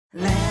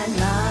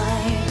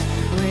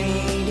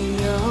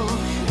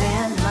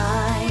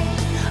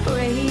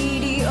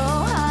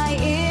high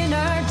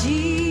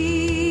energy,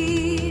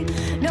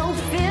 no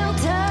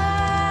filter.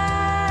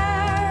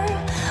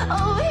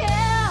 Oh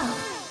yeah.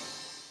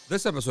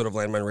 This episode of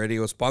Landmine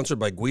Radio is sponsored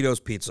by Guido's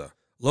Pizza.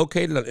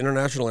 Located on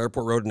International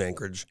Airport Road in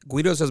Anchorage,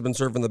 Guido's has been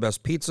serving the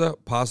best pizza,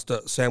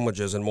 pasta,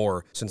 sandwiches, and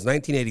more since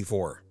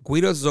 1984.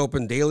 Guido's is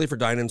open daily for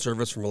dine-in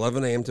service from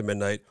 11 a.m. to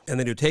midnight, and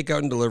they do takeout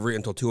and delivery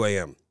until 2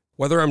 a.m.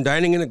 Whether I'm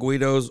dining in at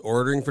Guido's or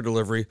ordering for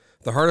delivery,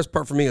 the hardest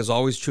part for me is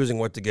always choosing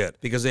what to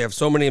get because they have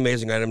so many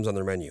amazing items on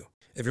their menu.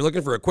 If you're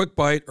looking for a quick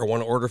bite or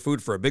want to order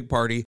food for a big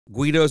party,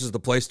 Guido's is the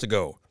place to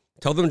go.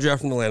 Tell them Jeff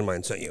from the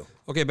Landmine sent you.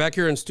 Okay, back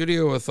here in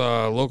studio with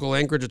local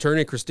Anchorage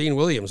attorney Christine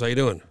Williams. How you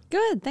doing?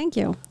 Good, thank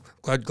you.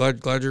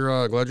 Glad you're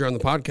on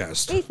the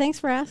podcast. Hey, thanks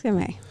for asking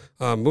me.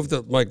 Move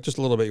the mic just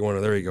a little bit. You want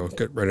to? There you go.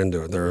 Get right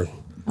into it. There.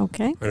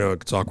 Okay. I know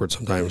it's awkward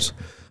sometimes.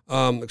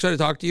 Excited to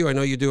talk to you. I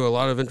know you do a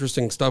lot of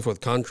interesting stuff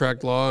with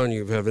contract law, and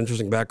you have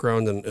interesting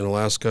background in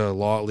Alaska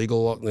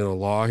legal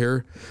law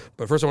here.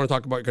 But first, I want to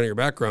talk about kind of your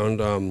background.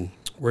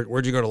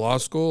 Where'd you go to law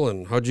school,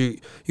 and how'd you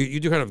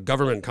do kind of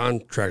government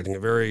contracting, a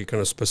very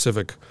kind of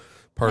specific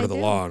part of the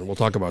law, and we'll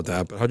talk about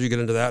that. But how'd you get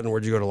into that, and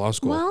where'd you go to law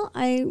school? Well,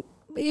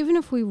 even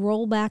if we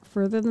roll back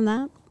further than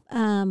that,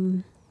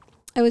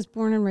 I was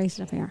born and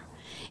raised up here.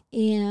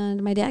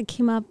 And my dad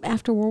came up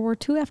after World War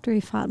II, after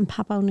he fought in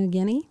Papua New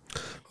Guinea.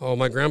 Oh,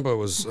 my grandpa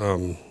was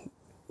World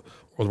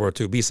War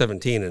II,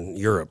 B-17 in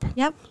Europe.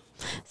 Yep.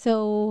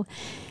 So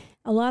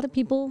a lot of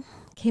people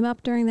came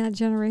up during that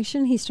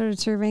generation. He started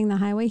surveying the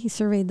highway. He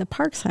surveyed the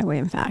Parks Highway,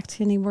 in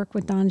fact, and he worked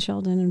with Don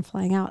Sheldon and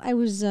flying out. I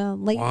was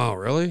late. Wow,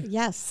 really?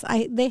 Yes.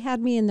 They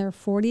had me in their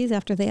 40s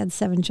after they had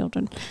 7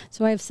 children.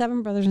 So I have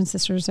 7 brothers and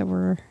sisters that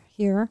were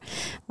here.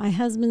 My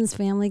husband's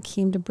family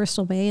came to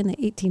Bristol Bay in the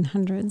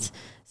 1800s.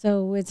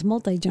 So it's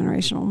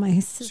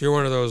multi-generational. So you're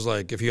one of those,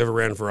 like, if you ever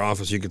ran for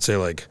office, you could say,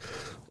 like,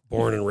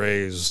 born and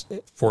raised,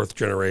 4th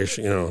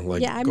generation,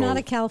 Yeah, I'm not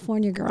a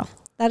California girl.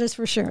 That is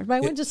for sure. But I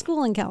went to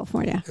school in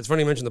California. It's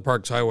funny you mentioned the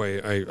Parks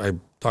Highway. I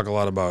talk a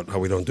lot about how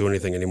we don't do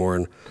anything anymore.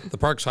 And the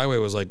Parks Highway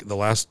was like the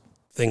last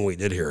thing we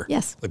did here.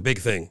 Yes. Like big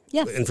thing.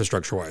 Yeah.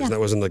 Infrastructure-wise. Yeah. And that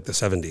was in like the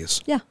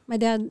 70s. Yeah. My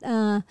dad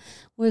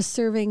was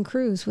surveying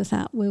crews with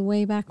that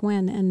way back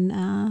when,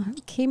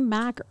 and came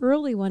back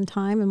early one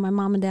time, and my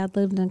mom and dad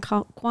lived in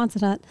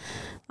Quonset hut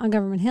on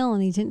Government Hill,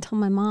 and he didn't tell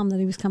my mom that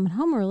he was coming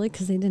home early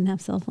because they didn't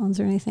have cell phones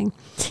or anything.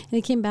 And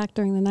he came back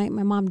during the night.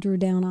 My mom drew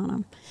down on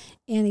him.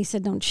 And he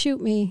said, "Don't shoot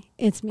me.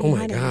 It's me." Oh,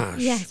 my gosh.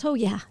 Yeah. So,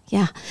 yeah.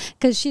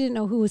 Because she didn't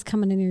know who was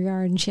coming in your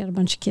yard, and she had a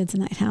bunch of kids in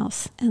that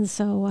house. And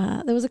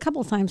so there was a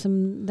couple of times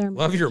when their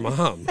Love your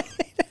mom. I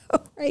know,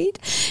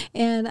 right?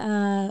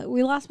 And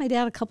we lost my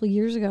dad a couple of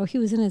years ago. He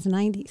was in his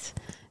 90s.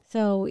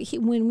 So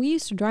when we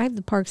used to drive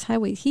the Parks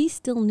Highway, he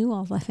still knew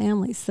all the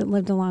families that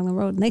lived along the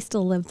road, and they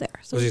still lived there.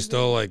 So was he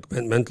still like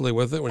mentally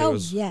with it when he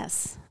was?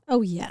 Yes.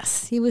 Oh,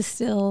 yes. He was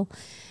still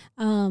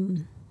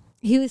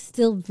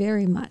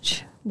very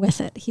much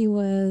with it. He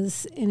had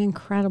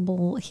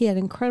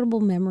incredible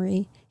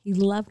memory. He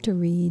loved to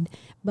read.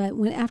 But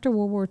after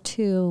World War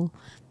II,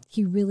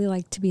 he really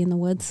liked to be in the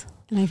woods.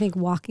 And I think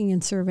walking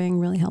and surveying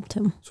really helped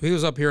him. So he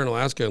was up here in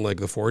Alaska in like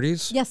the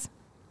 40s? Yes.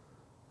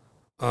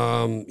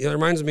 It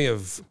reminds me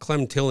of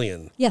Clem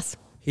Tillion. Yes.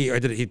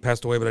 He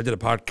passed away, but I did a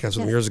podcast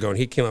with him years ago, and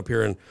he came up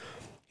here and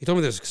he told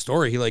me this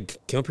story. He like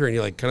came up here and he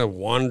like kind of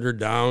wandered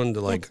down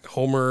to like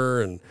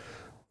Homer and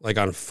like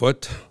on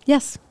foot.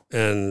 Yes.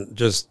 And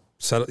just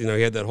set, he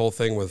had that whole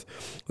thing with,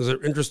 there's an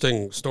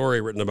interesting story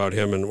written about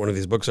him in one of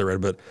these books I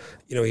read, but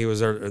he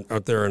was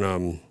out there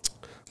in,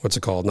 what's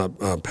it called? Not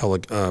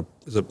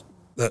is it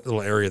that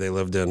little area they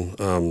lived in,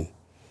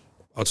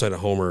 outside of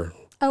Homer?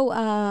 Oh,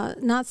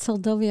 not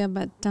Seldovia,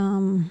 but,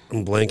 I'm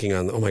blanking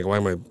on, oh my God, why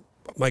am I,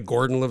 Mike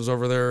Gordon lives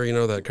over there,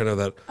 that kind of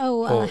that.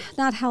 Oh,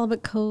 not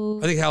Halibut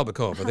Cove. I think Halibut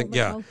Cove.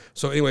 Yeah.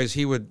 So anyways,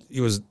 he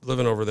was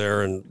living over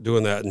there and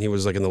doing that, and he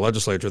was like in the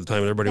legislature at the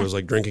time, and everybody was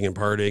like drinking and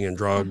partying and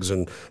drugs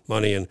and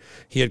money, and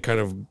he had kind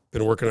of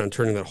been working on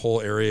turning that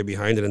whole area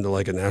behind it into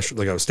like a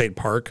national, like a state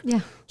park. Yeah.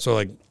 So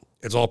like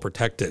it's all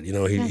protected.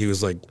 He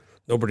was like,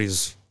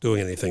 nobody's doing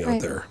anything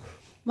out there.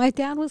 My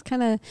dad was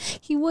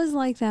he was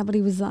like that, but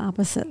he was the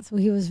opposite. So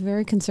he was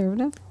very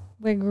conservative.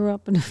 We grew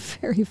up in a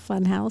very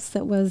fun house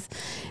that was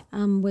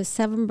with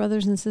 7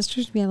 brothers and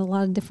sisters. We had a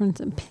lot of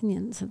different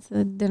opinions at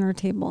the dinner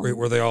table.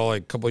 Were they all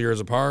like a couple years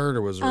apart,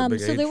 or was there a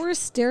big age? So they were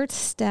stair to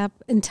step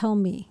until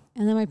me.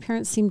 And then my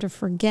parents seemed to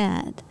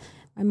forget.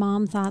 My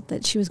mom thought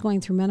that she was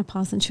going through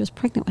menopause and she was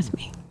pregnant with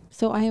me.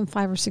 So I am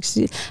 5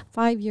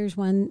 years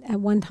at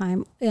one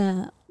time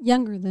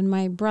younger than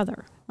my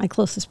brother, my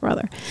closest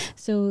brother.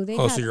 So they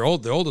so you're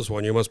the oldest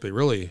one. You must be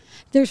really.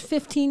 There's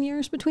 15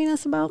 years between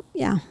us about,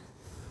 yeah.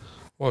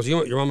 Well,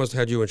 so your mom must have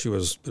had you when she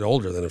was a bit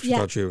older than if she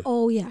thought you.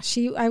 Oh, yeah.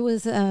 I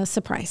was a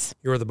surprise.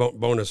 You were the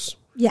bonus.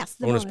 Yes.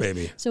 The bonus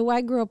baby. So I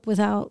grew up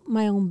without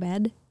my own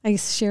bed. I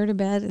shared a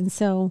bed. And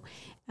so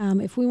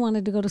if we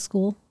wanted to go to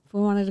school, if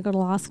we wanted to go to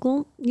law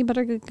school, you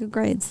better get good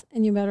grades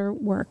and you better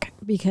work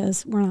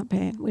because we're not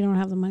paying. We don't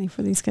have the money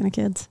for these kind of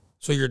kids.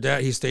 So your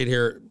dad, he stayed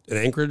here in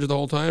Anchorage the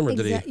whole time, or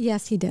did he?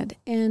 Yes, he did.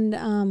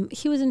 And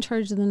he was in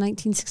charge of the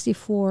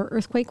 1964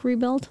 earthquake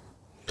rebuild.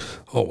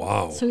 Oh,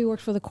 wow. So he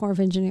worked for the Corps of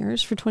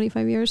Engineers for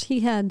 25 years. He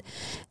had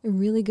a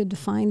really good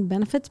defined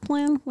benefits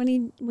plan when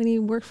he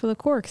worked for the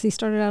Corps, because he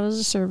started out as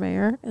a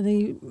surveyor and then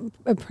he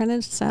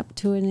apprenticed up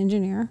to an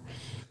engineer.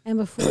 And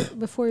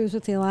before he was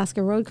with the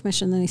Alaska Road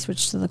Commission, then he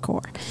switched to the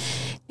Corps.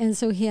 And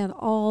so he had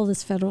all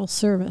this federal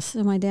service.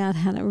 And my dad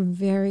had a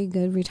very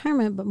good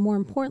retirement, but more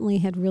importantly,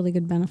 had really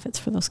good benefits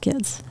for those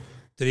kids.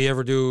 Did he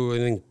ever do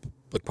anything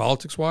like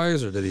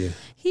politics-wise, or did he?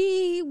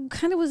 He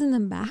kind of was in the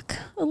back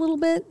a little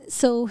bit.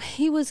 So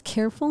he was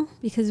careful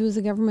because he was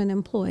a government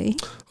employee.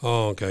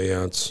 Oh, okay,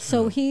 yeah.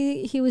 So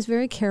he was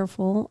very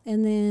careful.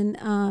 And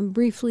then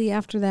briefly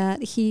after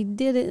that, he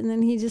did it, and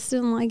then he just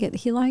didn't like it.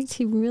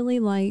 He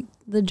really liked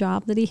the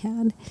job that he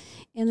had.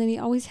 And then he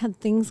always had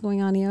things going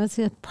on. He always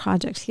had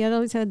projects. He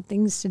always had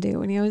things to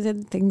do, and he always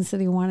had things that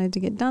he wanted to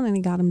get done, and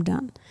he got them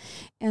done.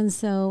 And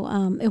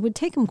so it would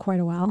take him quite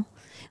a while.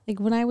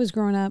 Like when I was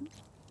growing up,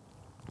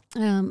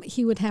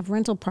 he would have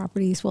rental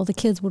properties while the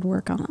kids would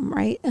work on them,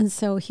 right? And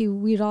so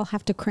we'd all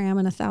have to cram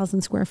in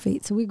 1,000 square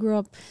feet. So we grew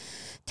up,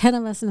 10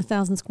 of us in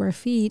 1,000 square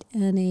feet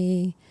in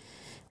a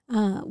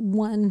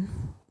one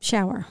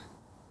shower.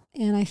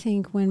 And I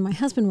think when my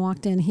husband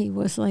walked in, he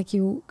was like,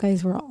 "You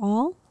guys were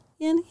all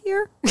in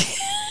here?"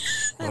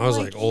 I was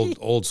like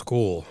old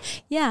school.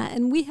 Yeah,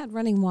 and we had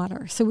running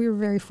water, so we were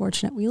very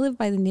fortunate. We lived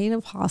by the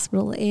Native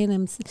Hospital,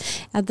 A&MC.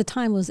 At the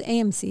time, it was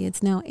AMC.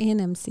 It's now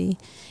A&MC. It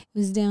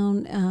was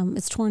down.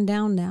 It's torn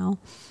down now,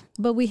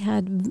 but we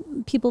had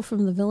people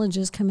from the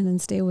villages come in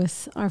and stay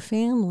with our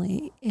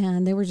family,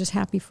 and they were just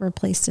happy for a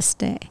place to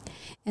stay.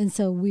 And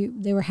so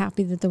they were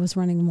happy that there was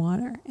running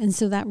water, and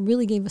so that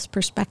really gave us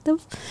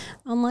perspective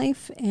on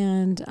life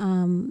and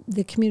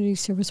the community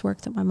service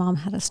work that my mom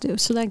had us do.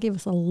 So that gave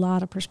us a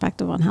lot of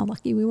perspective on how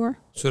lucky we were.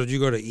 So did you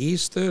go to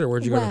East then, or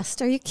where'd you West.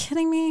 go? Are you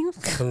kidding me?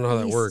 I don't know how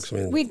that works. I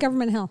mean, we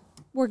Government Hill.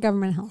 We're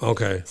Government Hill.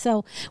 Okay.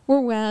 So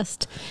we're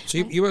West. So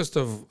you must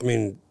have. I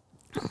mean,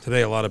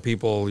 today a lot of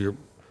people you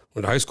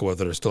went to high school with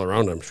that are still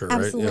around. I'm sure,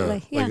 Absolutely,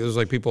 right? yeah. Like there's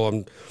like people.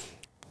 I'm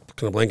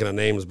kind of blanking on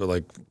names, but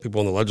like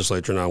people in the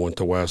legislature now went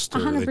to West, or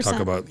they 100%. talk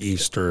about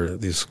East, or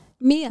these.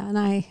 Mia and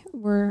I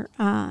were,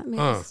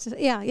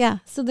 yeah.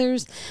 So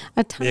there's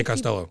a ton Mia of people-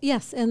 Costello.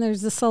 Yes, and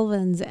there's the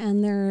Sullivans,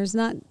 and there's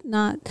not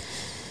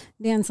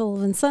Dan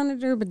Sullivan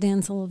Senator, but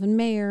Dan Sullivan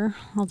Mayor,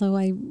 although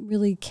I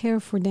really care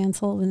for Dan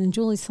Sullivan and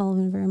Julie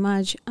Sullivan very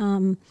much.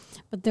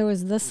 But there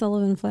was the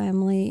Sullivan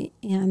family,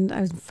 and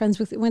I was friends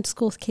with, went to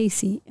school with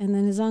Casey, and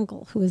then his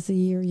uncle, who was a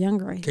year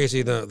younger.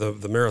 Casey,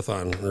 the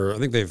marathon, or I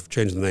think they've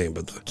changed the name,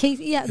 but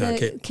Casey,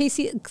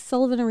 Casey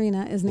Sullivan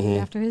Arena is named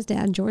after his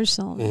dad, George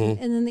Sullivan,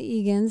 and then the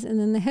Egan's, and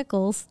then the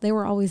Hickles. They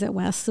were always at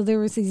West, so there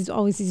was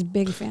always these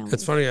big families.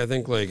 it's funny. I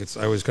think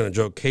I always kind of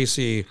joke.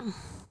 Casey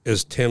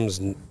is Tim's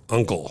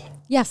uncle,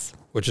 Yes,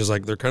 which is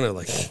like they're kind of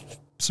like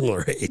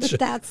similar age. but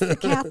that's the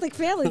Catholic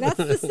family. That's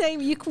the same.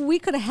 We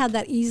could have had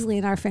that easily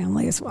in our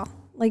family as well,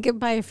 like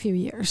by a few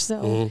years.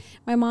 So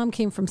my mom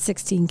came from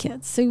 16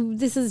 kids. So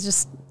this is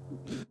just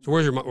So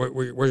where's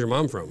your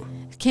mom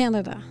from?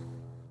 Canada.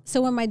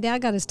 So when my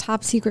dad got his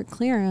top secret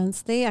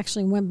clearance, they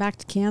actually went back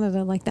to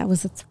Canada like that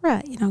was a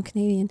threat,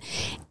 Canadian,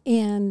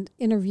 and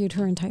interviewed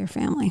her entire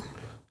family.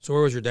 So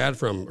where was your dad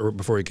from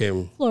before he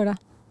came? Florida.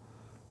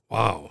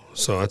 Wow.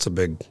 So that's a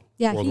big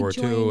Yeah, World he War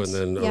II, joined-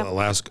 and then yep.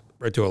 Alaska,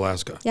 right to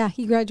Alaska. Yeah,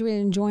 he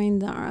graduated and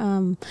joined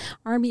the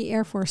Army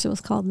Air Force, it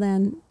was called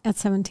then, at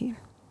 17.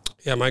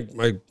 Yeah, my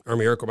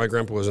Army Air Corps, my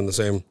grandpa was in the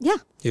same. Yeah.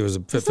 He was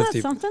Isn't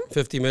that something?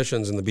 50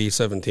 missions in the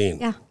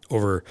B-17 Yeah.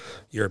 over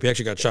Europe. He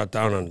actually got shot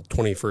down on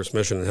 21st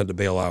mission and had to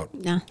bail out.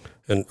 Yeah.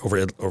 And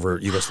over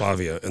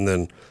Yugoslavia, and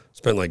then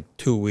spent like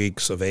 2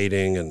 weeks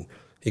evading, and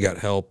he got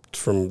help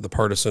from the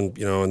partisan,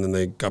 and then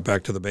they got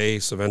back to the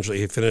base. Eventually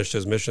he finished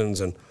his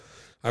missions, and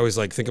I always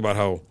think about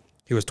how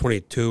he was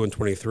 22 and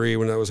 23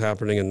 when that was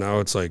happening, and now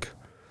it's like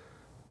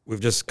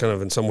we've just kind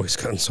of in some ways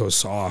gotten so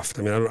soft.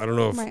 I mean, I don't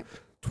know if Right.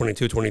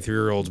 22,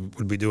 23-year-olds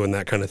would be doing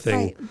that kind of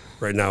thing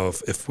right now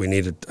if we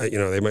needed,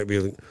 they might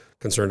be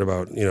concerned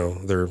about,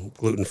 their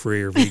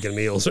gluten-free or vegan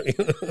meals.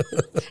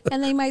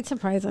 And they might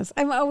surprise us.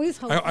 I'm always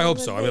hopeful. I hope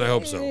so. I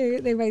hope so.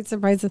 They might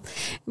surprise us.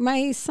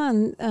 My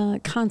son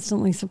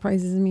constantly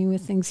surprises me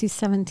with things. He's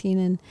 17,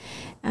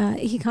 and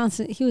he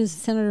was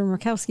Senator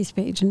Murkowski's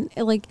page, and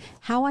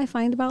how I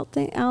find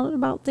out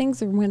about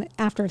things or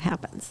after it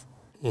happens.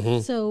 Mm-hmm.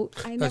 So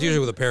That's usually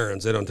with the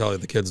parents. They don't tell you.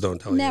 The kids don't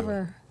tell you.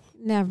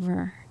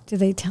 Never do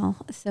they tell.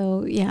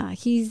 So yeah,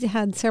 he's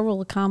had several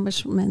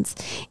accomplishments,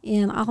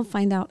 and I'll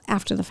find out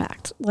after the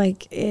fact.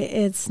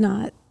 It's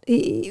not.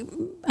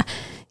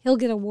 He'll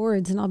get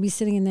awards, and I'll be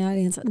sitting in the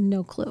audience,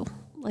 no clue.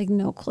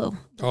 No clue.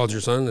 How old's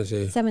your son? Is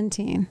he?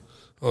 17.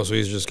 Oh, so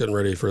he's just getting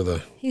ready for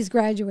the. He's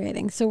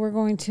graduating, so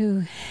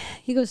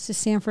he goes to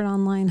Stanford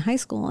Online High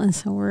School, and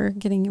so we're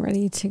getting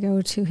ready to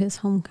go to his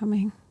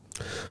homecoming.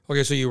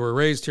 Okay, so you were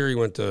raised here. You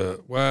went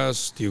to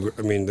West.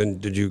 Then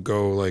did you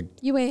go like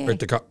UAA. right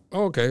to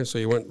oh, okay. So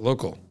you went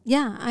local.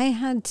 Yeah, I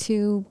had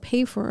to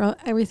pay for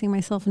everything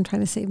myself and try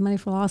to save money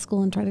for law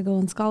school and try to go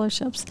on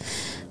scholarships.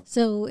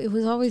 So it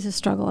was always a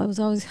struggle. I was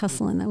always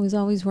hustling. I was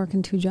always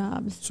working 2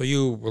 jobs. So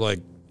you were like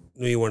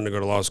knew you wanted to go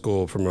to law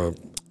school from a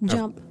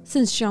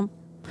Since jump.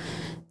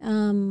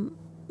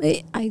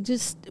 I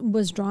just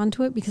was drawn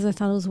to it because I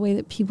thought it was a way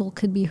that people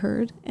could be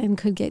heard and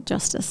could get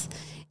justice.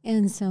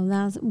 And so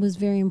that was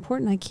very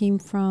important. I came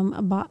from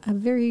a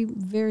very,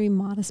 very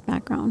modest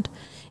background.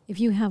 If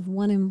you have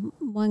one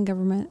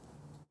government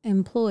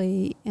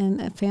employee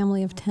and a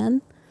family of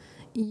 10,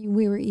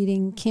 we were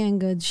eating canned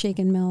goods,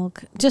 shaken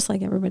milk, just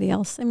like everybody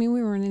else. I mean,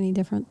 we weren't any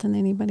different than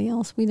anybody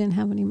else. We didn't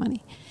have any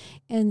money.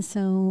 And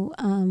so...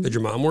 did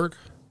your mom work?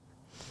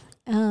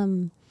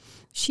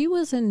 She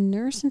was a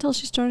nurse until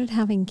she started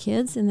having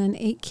kids, and then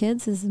 8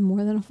 kids is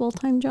more than a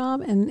full-time job.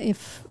 And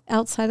if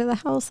outside of the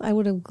house, I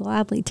would have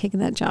gladly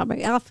taken that job.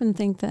 I often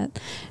think that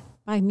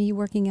by me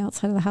working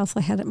outside of the house,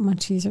 I had it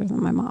much easier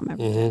than my mom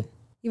ever did.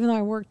 Even though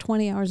I worked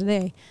 20 hours a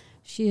day,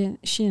 she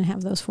didn't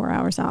have those 4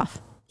 hours off.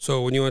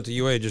 So when you went to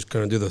UA, just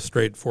kind of do the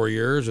straight 4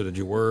 years, or did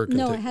you work?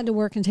 No, I had to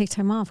work and take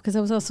time off because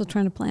I was also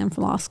trying to plan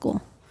for law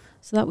school.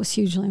 So that was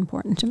hugely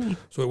important to me.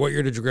 So what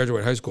year did you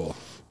graduate high school?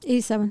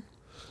 87.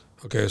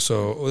 Okay,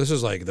 so this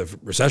is like the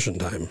recession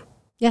time.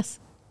 Yes.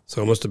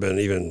 So it must have been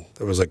it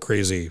was like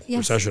crazy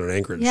recession in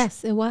Anchorage.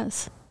 Yes, it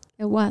was.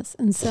 It was.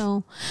 And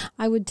so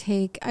I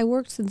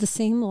worked at the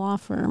same law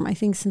firm, I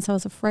think, since I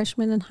was a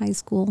freshman in high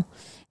school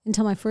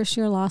until my first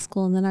year of law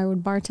school. And then I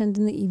would bartend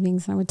in the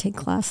evenings and I would take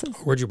classes.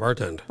 Where'd you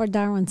bartend?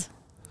 Darwin's.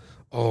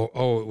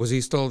 Oh, was he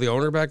still the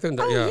owner back then?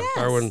 Oh, yeah, yes.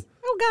 Darwin.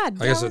 Oh, God.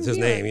 I guess it's his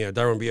name. Yeah,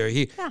 Darwin Beer.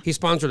 He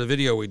sponsored a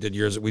video we did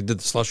we did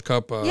the Slush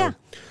Cup.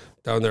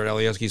 Down there at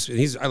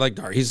LES. I like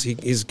Dar. He's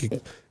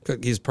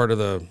part of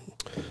the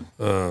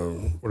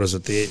what is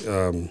it,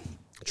 the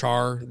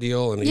Char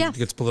deal, and he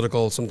gets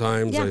political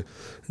sometimes. Yeah.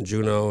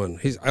 Juno, and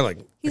he's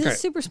a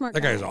super smart guy.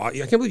 That guy's awesome.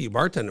 I can't believe you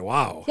bartended.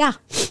 Wow. Yeah.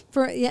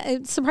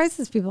 It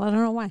surprises people. I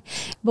don't know why.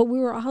 But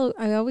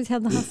I always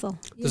had the hustle.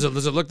 Does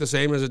it look the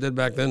same as it did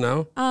back then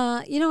now?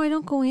 I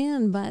don't go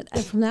in, but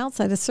from the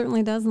outside it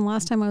certainly does. And the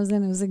last time I was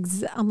in, it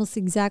was almost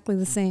exactly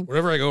the same.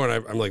 Whenever I go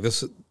and I'm like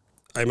this,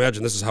 I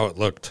imagine this is how it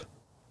looked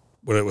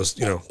when it was,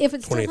 if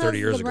it 20, 30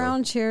 years ago. The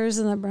brown chairs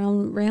and the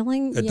brown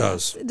railing. It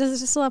does.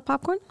 Does it still have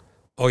popcorn?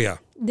 Oh, yeah.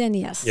 Then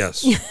yes.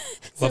 Yes.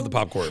 Love the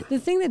popcorn. The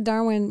thing that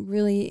Darwin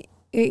really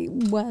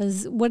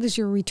was, what is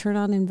your return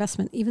on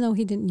investment? Even though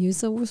he didn't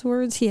use those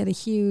words, he had a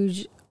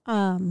huge,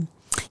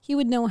 he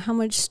would know how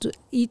much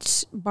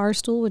each bar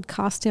stool would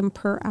cost him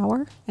per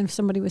hour. And if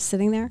somebody was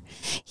sitting there,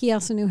 he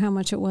also knew how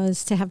much it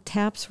was to have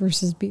taps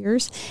versus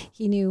beers.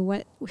 He knew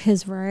what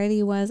his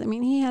variety was. I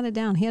mean, he had it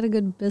down. He had a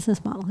good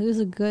business model. He was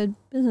a good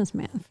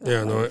businessman.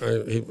 Yeah, no,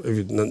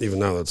 even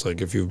now, that's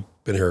like if you've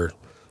been here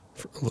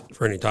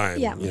for any time,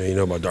 you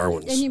know about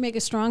Darwin's. And you make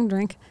a strong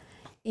drink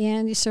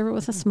and you serve it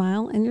with a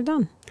smile and you're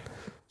done.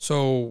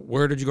 So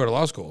where did you go to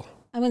law school?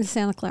 I went to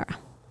Santa Clara.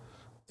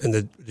 And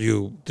did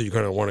you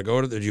kind of want to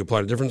go to? Did you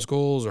apply to different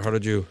schools, or how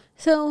did you?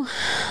 So,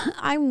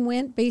 I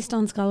went based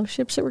on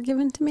scholarships that were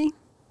given to me,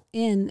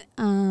 and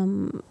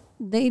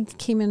they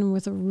came in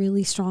with a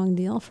really strong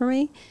deal for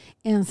me,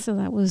 and so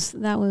that was.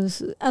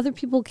 Other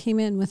people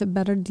came in with a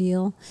better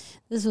deal.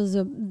 This was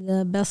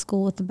the best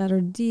school with the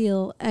better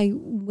deal. I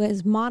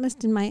was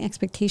modest in my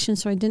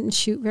expectations, so I didn't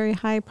shoot very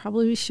high.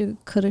 Probably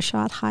could have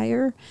shot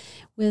higher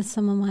with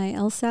some of my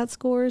LSAT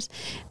scores,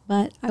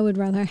 but I would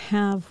rather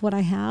have what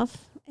I have.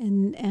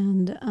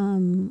 And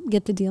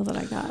get the deal that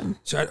I got.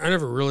 So I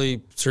never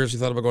really seriously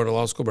thought about going to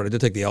law school, but I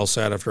did take the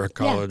LSAT after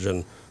college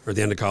or at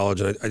the end of college,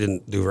 and I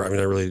didn't do very. I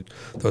mean, I really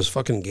those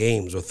fucking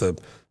games with the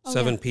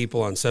 7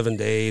 people on 7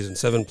 days and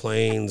 7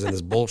 planes and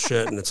this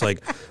bullshit, and it's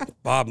like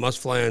Bob must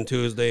fly on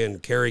Tuesday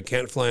and Carrie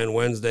can't fly on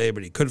Wednesday,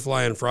 but he could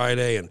fly on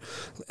Friday, and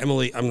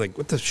Emily, I'm like,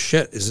 what the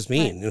shit does this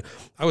mean? Right. You know,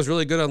 I was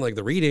really good on like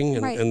the reading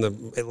and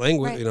the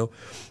language,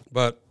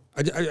 but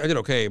I did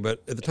okay.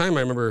 But at the time, I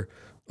remember.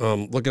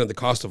 Looking at the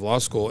cost of law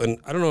school, and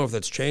I don't know if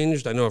that's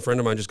changed. I know a friend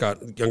of mine just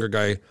got a younger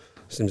guy,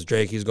 his name's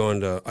Jake. He's going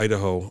to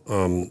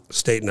Idaho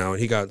State now, and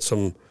he got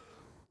some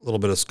little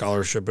bit of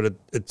scholarship. But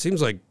it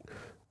seems like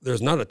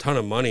there's not a ton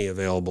of money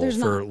available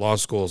for law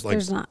schools,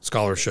 like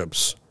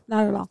scholarships.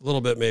 Not at all. A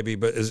little bit maybe,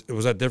 but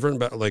was that different?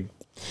 Back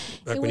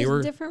when you were? It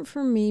was different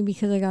for me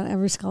because I got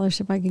every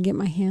scholarship I could get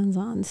my hands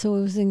on. So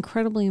it was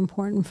incredibly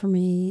important for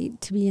me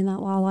to be in that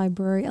law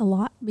library a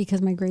lot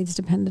because my grades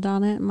depended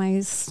on it. My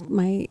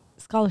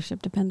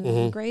scholarship depended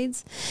on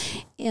grades.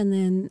 And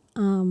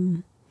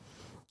then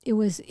it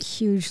was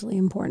hugely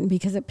important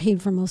because it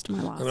paid for most of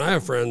my law. I mean, I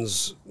have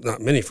friends, not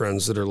many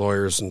friends, that are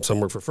lawyers, and some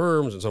work for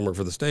firms and some work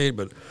for the state,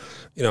 but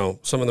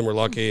some of them were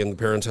lucky and the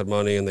parents had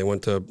money and they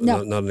went to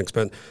not an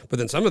expense. But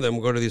then some of them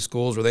go to these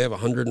schools where they have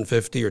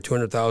 $150,000 or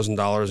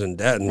 $200,000 in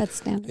debt. And, that's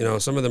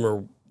standard. Some of them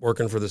are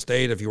working for the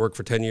state. If you work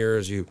for 10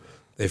 years, you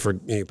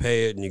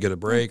pay it and you get a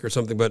break or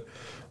something. But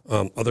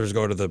others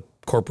go to the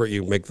corporate,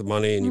 you make the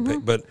money and you pay.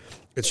 But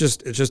it's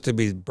just to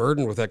be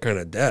burdened with that kind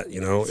of debt.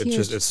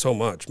 It's so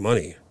much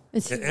money.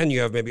 And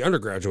you have maybe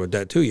undergraduate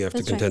debt too. You have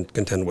to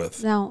contend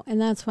with. No, and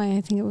that's why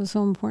I think it was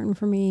so important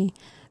for me,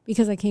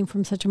 because I came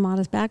from such a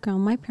modest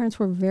background. My parents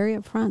were very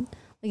upfront.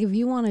 Like, if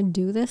you want to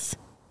do this,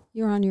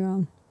 you're on your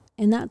own,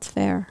 and that's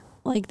fair.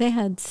 Like, they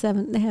had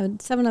seven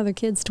other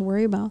kids to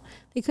worry about.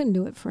 They couldn't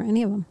do it for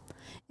any of them.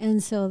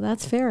 And so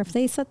that's fair. If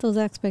they set those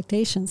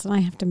expectations and I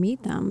have to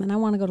meet them, and I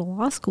want to go to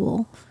law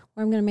school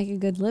where I'm going to make a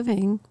good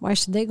living, why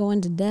should they go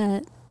into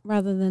debt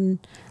rather than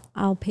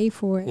I'll pay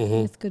for it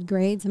with good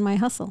grades and my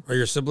hustle? Are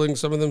your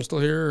siblings, some of them still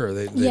here, or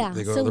they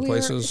go other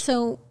places?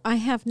 So I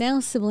have now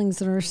siblings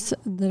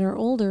that are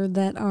older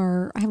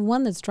I have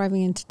one that's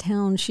driving into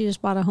town. She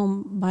just bought a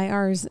home by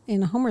ours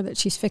in a Homer that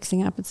she's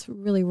fixing up. It's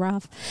really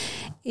rough.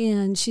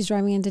 And she's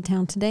driving into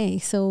town today.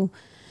 So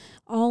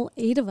all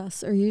 8 of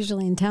us are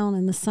usually in town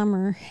in the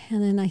summer.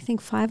 And then I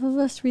think 5 of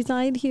us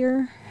reside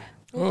here.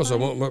 Oh, so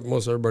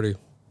most everybody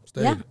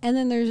stayed. Yeah, and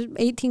then there's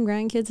 18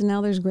 grandkids, and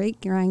now there's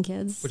great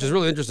grandkids. Which is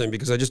really interesting,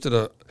 because I just did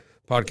a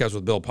podcast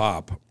with Bill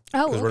Popp,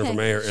 who's running for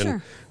mayor,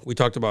 and we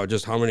talked about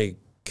just how many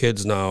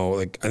kids now,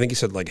 like I think he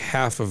said like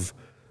half of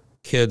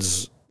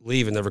kids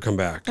leave and never come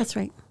back. That's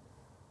right.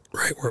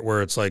 Right,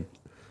 where it's like,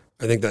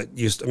 I think that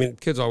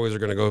kids always are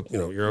going to go,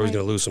 you're always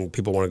going to lose some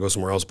people want to go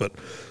somewhere else, but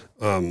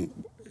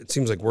it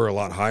seems like we're a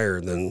lot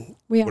higher than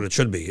what it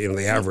should be,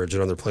 the average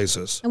in other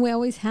places. And we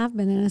always have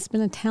been, and it's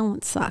been a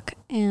talent suck.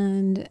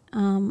 And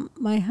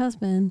my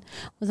husband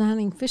was a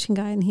hunting fishing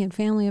guy, and he had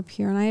family up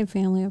here, and I had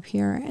family up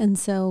here. And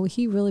so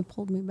he really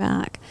pulled me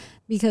back,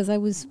 because I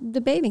was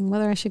debating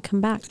whether I should come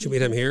back. Did you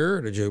meet him here,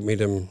 or did you meet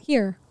him?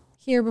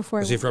 Here before.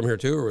 Was he from here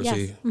too, or was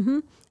he? Mm-hmm.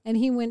 And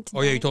he went to...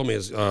 Oh, yeah, you told me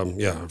his,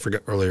 I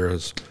forgot earlier.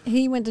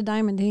 He went to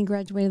Diamond, and he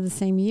graduated the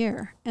same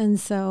year. And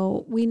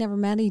so we never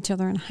met each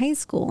other in high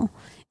school.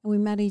 And we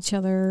met each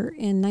other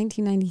in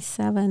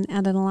 1997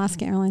 at an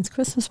Alaska Airlines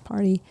Christmas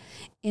party.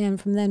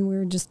 And from then, we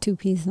were just 2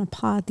 peas in a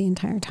pod the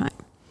entire time.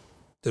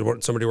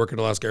 Did somebody work at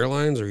Alaska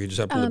Airlines, or you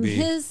just happened to be...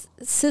 His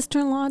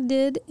sister-in-law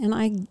did,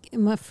 and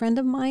a friend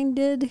of mine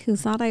did, who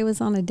thought I was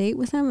on a date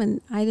with him,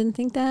 and I didn't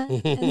think that.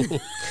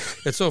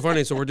 It's so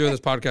funny. So we're doing this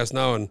podcast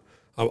now, and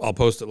I'll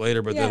post it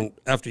later. But then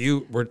after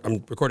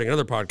I'm recording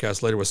another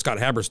podcast later with Scott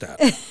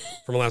Haberstadt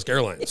from Alaska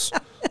Airlines.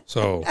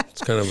 So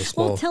it's kind of a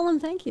small... Well, tell him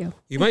thank you.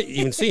 You might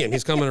even see him.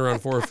 He's coming around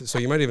 4, so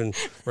you might even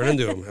run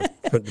into him,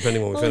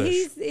 depending when we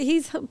finish.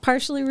 He's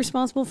partially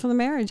responsible for the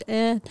marriage.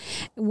 And,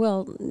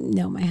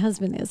 no, my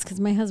husband is, because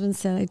my husband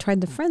said I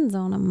tried to friend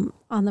zone him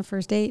on the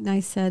first date, and I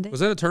said...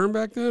 Was that a term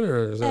back then,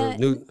 or is that a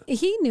new...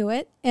 He knew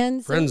it.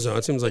 And friend zone,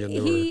 it seems like a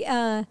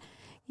newer...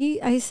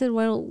 I said,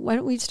 well, why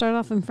don't we start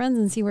off in friends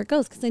and see where it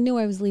goes? Because I knew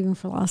I was leaving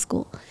for law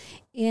school.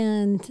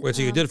 And wait,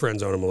 so you did friend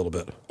zone him a little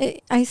bit?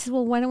 I said,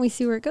 well, why don't we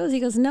see where it goes?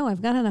 He goes, no,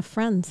 I've got enough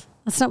friends.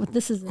 That's not what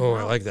this is about. Oh,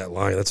 I like that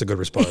line. That's a good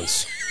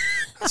response.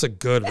 That's a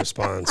good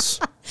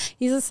response.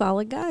 He's a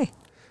solid guy.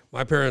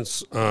 My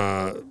parents,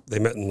 they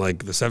met in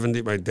like the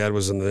 70s. My dad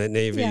was in the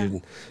Navy,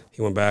 and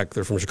he went back.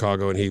 They're from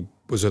Chicago, and he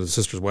was at his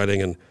sister's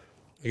wedding, and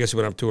I guess he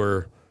went up to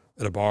her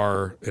at a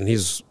bar, and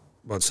he's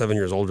about 7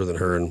 years older than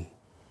her, and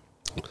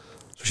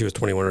so she was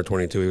 21 or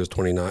 22, he was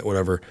 29,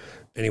 whatever.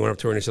 And he went up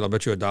to her and he said, I'll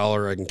bet you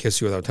 $1 I can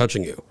kiss you without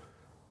touching you.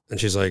 And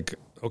she's like,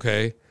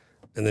 okay.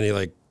 And then he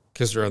like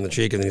kissed her on the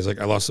cheek, and then he's like,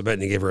 I lost the bet,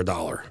 and he gave her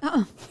 $1.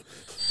 Uh-oh.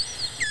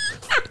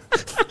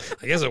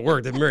 I guess it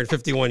worked. They've been married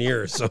 51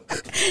 years. So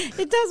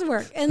it does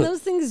work. And those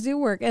things do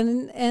work.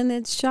 And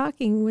it's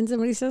shocking when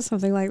somebody says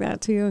something like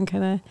that to you, and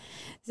kind of,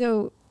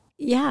 so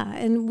yeah.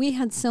 And we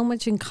had so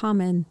much in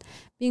common,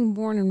 being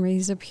born and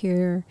raised up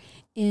here,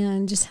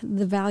 and just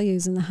the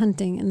values and the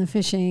hunting and the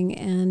fishing.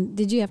 And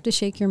did you have to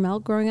shake your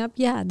milk growing up?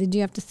 Yeah. Did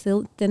you have to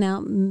thin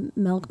out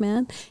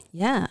milkman?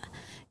 Yeah.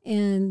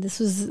 And this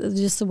was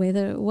just the way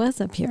that it was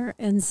up here.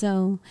 And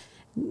so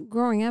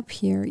growing up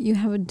here, you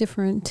have a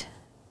different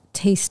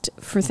taste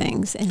for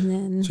things. And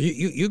then... So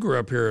you grew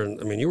up here,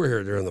 and you were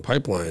here during the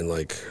pipeline,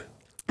 like...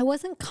 I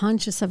wasn't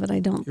conscious of it, I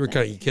don't You were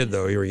kind of a kid,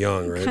 though. You were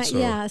young, right?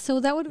 So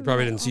that would have...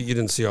 Probably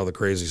didn't see all the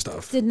crazy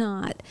stuff. Did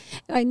not.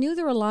 I knew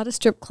there were a lot of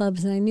strip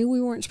clubs, and I knew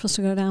we weren't supposed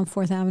to go down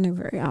 4th Avenue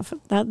very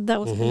often. That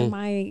was kind of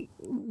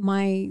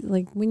my,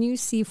 like, when you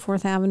see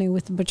 4th Avenue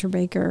with the Butcher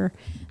Baker,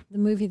 the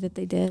movie that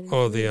they did.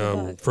 Oh,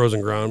 the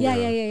Frozen Ground.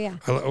 Yeah.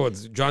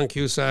 It's John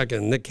Cusack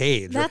and Nick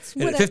Cage. That's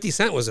and 50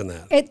 Cent was in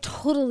that. It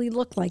totally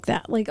looked like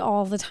that, like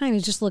all the time. It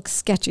just looked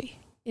sketchy.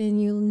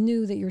 And you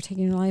knew that you were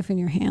taking your life in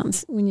your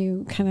hands when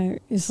you kind of,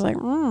 it's like,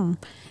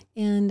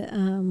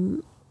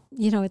 and,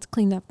 it's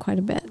cleaned up quite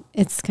a bit.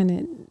 It's kind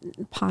of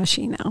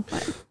poshy now.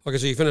 But. Okay,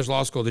 so you finished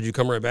law school. Did you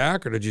come right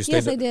back, or did you stay?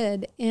 Yes, I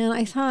did. And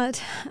I thought,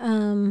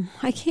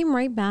 I came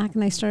right back,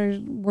 and I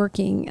started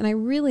working, and I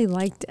really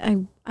liked,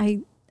 I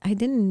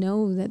didn't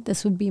know that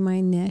this would be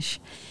my niche.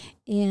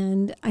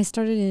 And I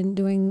started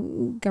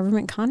doing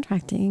government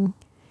contracting,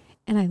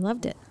 and I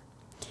loved it.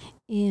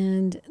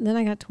 And then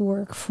I got to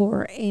work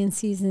for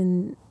ANC's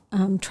in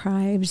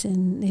tribes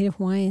and Native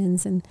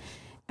Hawaiians, and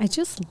I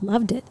just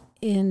loved it.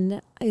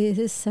 And it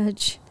is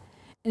such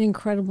an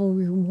incredible,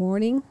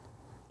 rewarding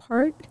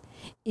part.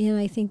 And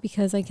I think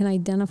because I can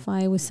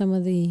identify with some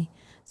of the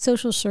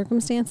social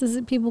circumstances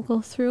that people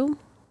go through,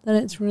 that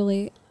it's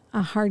really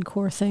a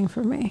hardcore thing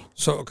for me.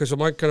 So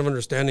my kind of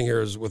understanding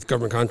here is with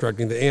government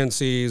contracting, the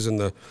ANCs and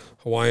the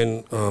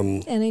Hawaiian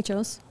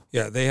NHOs.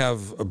 Yeah, they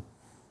have a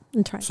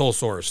And tribes. sole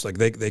source. Like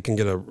they can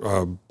get a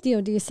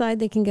DOD side,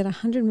 they can get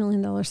 $100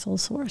 million sole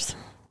source.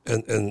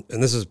 and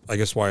this is, I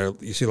guess, why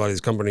you see a lot of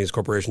these companies,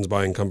 corporations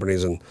buying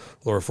companies in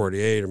lower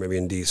 48 or maybe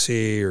in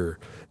DC or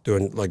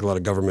doing like a lot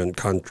of government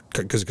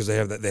because they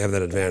have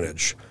that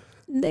advantage.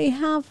 They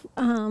have,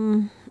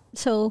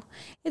 so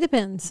it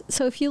depends.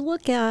 So if you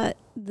look at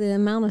the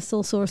amount of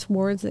sole source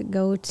wards that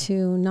go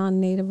to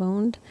non-native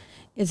owned,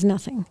 it's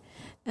nothing.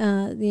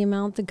 The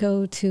amount that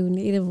go to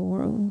native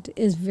owned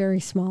is very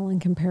small in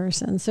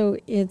comparison. So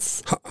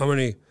it's How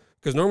many?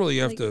 Because normally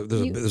you have Like, to.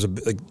 There's a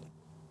like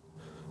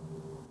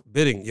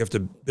bidding. You have to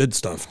bid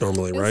stuff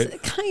normally, right?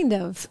 It's kind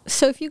of.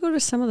 So if you go to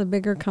some of the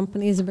bigger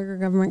companies, the bigger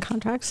government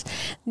contracts,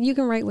 you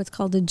can write what's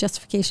called a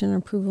justification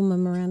and approval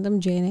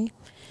memorandum, JNA,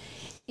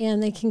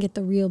 and they can get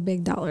the real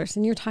big dollars.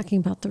 And you're talking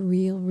about the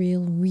real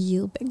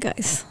big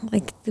guys,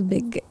 like the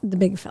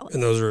big fellas.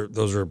 And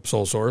those are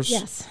sole source.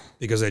 Yes.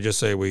 Because they just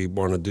say we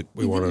want to.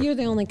 You're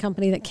the only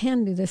company that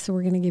can do this, so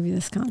we're going to give you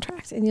this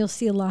contract. And you'll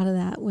see a lot of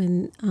that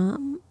when,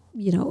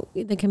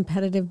 the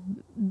competitive,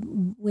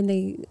 when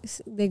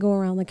they go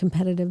around the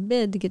competitive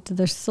bid to get to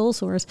their sole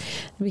source,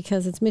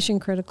 because it's mission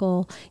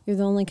critical. You're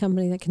the only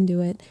company that can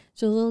do it,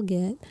 so they'll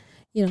get,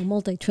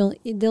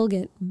 multi-trillion. They'll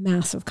get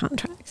massive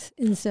contracts,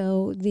 and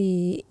so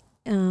the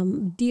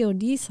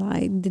DoD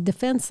side, the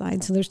defense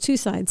side. So there's two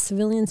sides: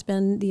 civilian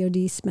spend,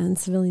 DoD spend.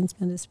 Civilian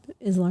spend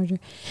is larger,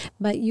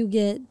 but you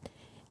get.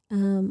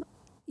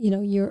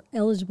 You're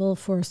eligible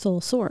for a sole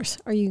source.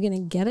 Are you going to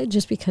get it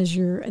just because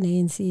you're an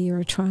ANC or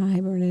a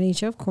tribe or an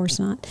NHO? Of course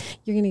not.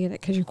 You're going to get it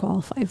because you're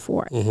qualified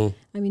for it.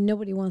 Mm-hmm. I mean,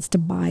 nobody wants to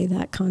buy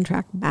that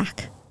contract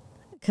back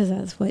because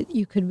that's what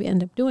you could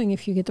end up doing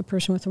if you get the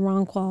person with the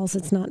wrong quals.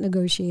 It's not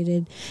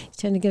negotiated.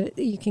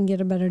 You can get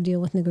a better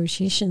deal with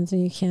negotiations,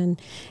 and you can.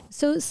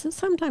 So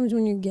sometimes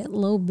when you get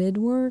low bid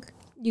work,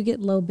 you get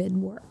low bid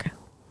work.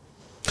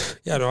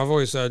 Yeah, no, I've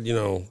always said,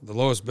 the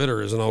lowest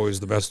bidder isn't always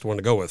the best one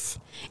to go with.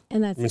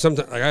 And that's, I mean,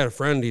 sometimes I had a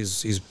friend.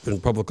 He's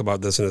been public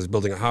about this and is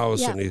building a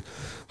house, Yeah. and he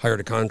hired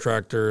a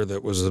contractor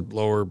that was a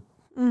lower.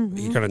 Mm-hmm.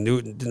 He kind of knew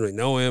it and didn't really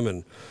know him,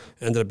 and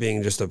ended up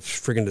being just a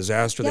freaking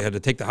disaster. Yep. They had to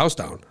take the house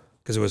down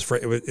because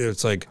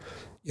it's like,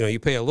 you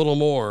pay a little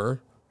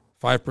more,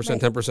 5%,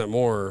 Right. 10%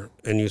 more,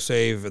 and you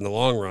save in the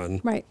long run,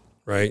 right.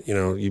 right?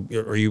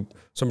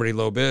 Somebody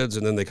low bids,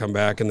 and then they come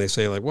back and they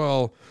say like,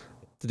 well.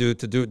 To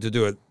do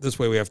it this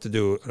way, we have to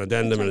do an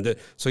addendum,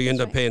 That's so you end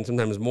That's up paying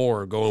sometimes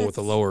more going with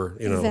a lower,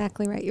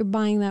 Exactly right. You're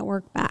buying that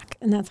work back,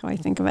 and that's how I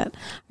think of it.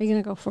 Are you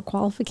going to go for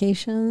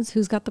qualifications?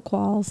 Who's got the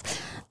quals?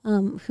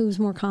 Who's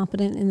more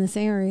competent in this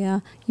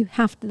area?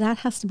 That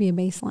has to be a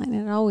baseline.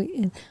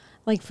 And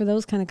like for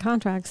those kind of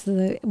contracts,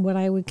 what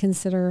I would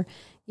consider,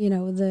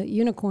 the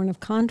unicorn of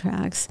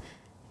contracts.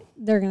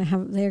 They're going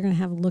to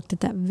have looked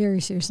at that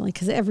very seriously,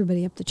 because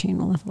everybody up the chain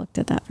will have looked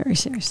at that very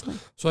seriously.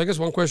 So I guess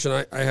one question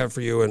I have for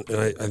you, and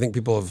I think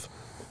people have,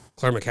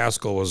 Claire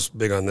McCaskill was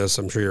big on this.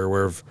 I'm sure you're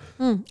aware of.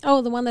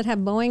 Oh, the one that had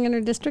Boeing in her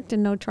district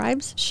and no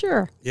tribes?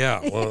 Sure. Yeah,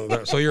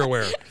 well, so you're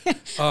aware.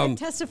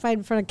 Testified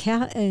in front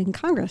of in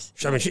Congress.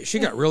 I mean, she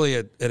got really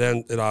at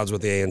odds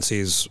with the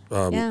ANCs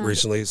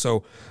recently.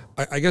 So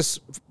I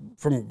guess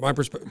from my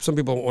perspective, some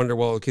people wonder,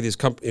 well, okay, these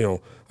companies,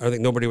 I don't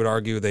think nobody would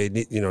argue they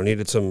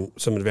needed some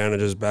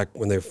advantages back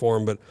when they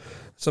formed, but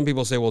some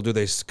people say, well, do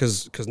they,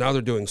 because now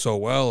they're doing so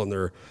well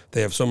and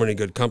they have so many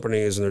good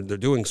companies and they're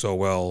doing so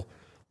well,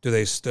 do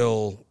they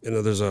still,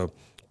 there's a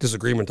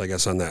disagreement, I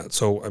guess, on that.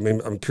 So, I mean,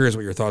 I'm curious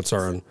what your thoughts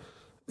are on,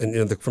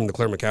 from the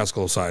Claire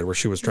McCaskill side, where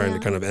she was trying to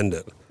kind of end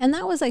it. And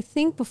that was, I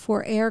think,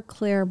 before Air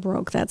Claire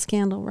broke that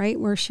scandal, right?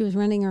 Where she was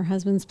renting her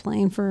husband's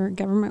plane for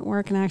government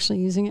work and actually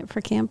using it for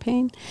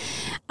campaign.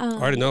 I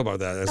didn't know about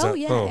that.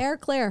 Air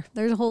Claire.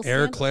 There's a whole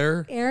Air scandal.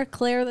 Claire? Air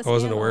Claire. I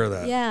wasn't aware of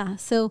that. Yeah.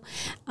 So,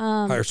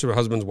 Is her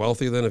husband's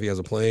wealthy then if he has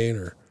a plane?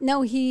 Or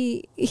no,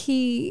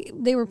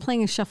 they were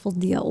playing a shuffle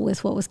deal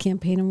with what was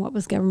campaign and what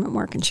was government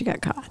work, and she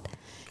got caught.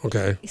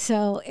 Okay.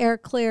 So Air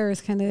Claire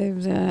is kind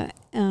of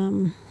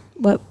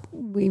what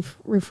we've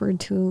referred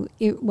to.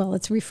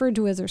 It's referred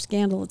to as her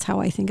scandal. It's how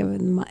I think of it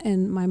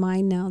in my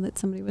mind now, that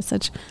somebody with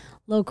such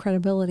low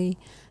credibility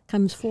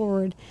comes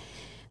forward.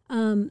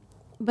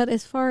 But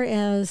as far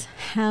as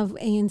have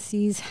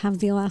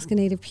the Alaska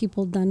Native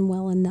people done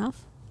well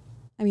enough?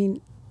 I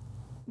mean,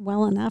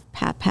 well enough,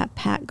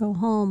 pat, go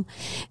home.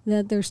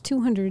 That there's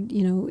 200,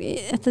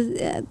 at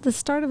the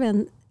start of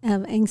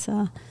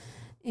ANCSA,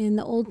 in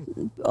the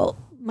old,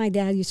 my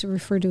dad used to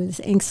refer to it as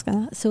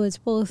ANCSA, so it's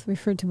both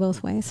referred to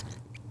both ways.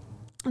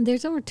 And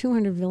there's over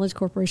 200 village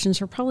corporations.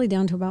 We're probably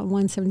down to about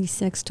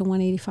 176 to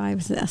 185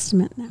 is the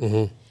estimate now.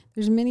 Mm-hmm.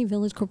 There's many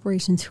village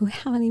corporations who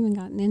haven't even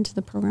gotten into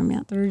the program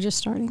yet, that are just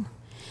starting.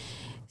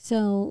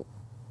 So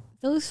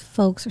those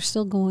folks are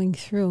still going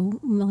through,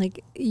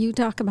 like you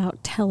talk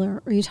about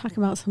Teller or you talk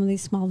about some of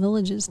these small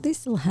villages, they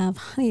still have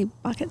honey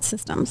bucket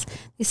systems.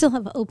 They still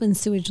have open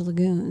sewage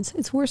lagoons.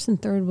 It's worse in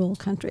third world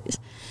countries.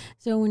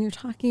 So when you're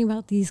talking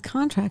about these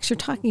contracts, you're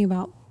talking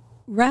about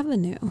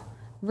revenue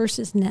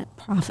versus net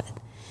profit.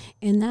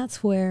 And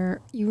that's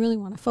where you really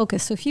want to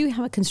focus. So if you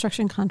have a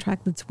construction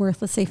contract that's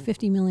worth, let's say,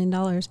 $50 million,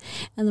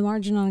 and the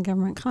margin on a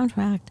government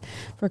contract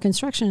for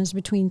construction is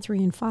between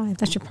 3 and 5,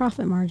 that's your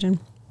profit margin.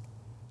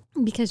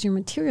 Because your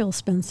material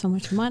spends so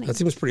much money. That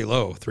seems pretty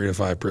low, 3 to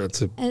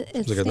 5%.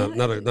 It's like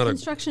not a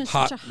construction is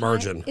hot such a high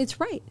margin. It's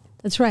right.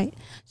 That's right.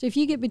 So if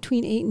you get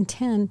between 8 and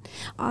 10,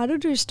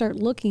 auditors start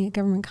looking at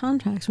government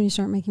contracts when you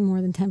start making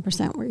more than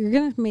 10%, where you're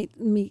going to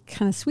meet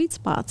kind of sweet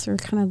spots or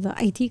kind of the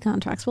IT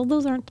contracts. Well,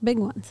 those aren't the big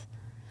ones.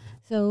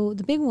 So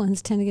the big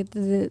ones tend to get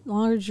the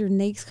larger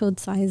NAICS code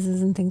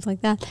sizes and things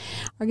like that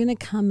are going to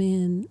come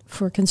in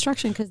for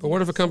construction. But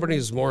what if a company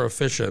is more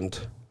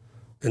efficient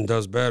and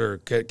does better?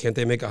 Can't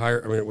they make a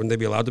higher? I mean, wouldn't they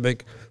be allowed to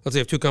make? Let's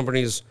say if two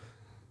companies,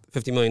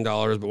 $50 million,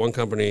 but one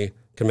company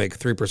can make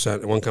 3%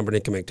 and one company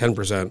can make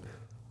 10%.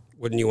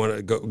 Wouldn't you want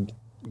to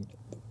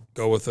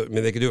go with it? I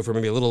mean, they could do it for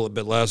maybe a little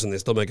bit less, and they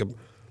still make a.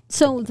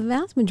 So the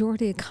vast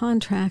majority of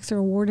contracts are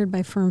awarded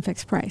by firm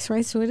fixed price,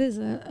 right? So it is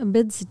a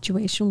bid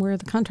situation where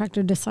the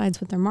contractor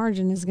decides what their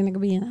margin is going to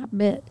be in that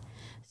bid.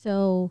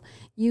 So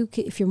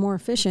if you're more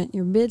efficient,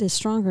 your bid is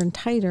stronger and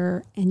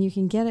tighter, and you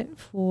can get it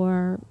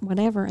for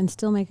whatever and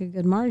still make a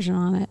good margin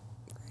on it.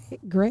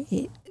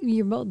 Great.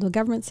 The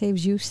government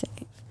saves, you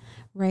save,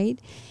 right?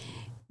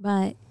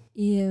 But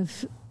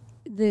if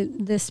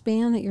the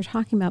span that you're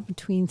talking about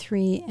between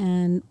 3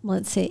 and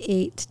let's say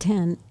 8 to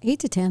 10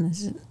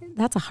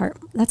 that's a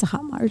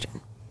hot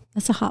margin.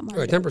 That's a hot margin.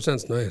 Right, 10%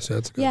 is nice.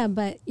 That's good. Yeah,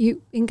 but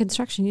in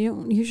construction you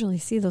don't usually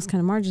see those kind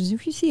of margins.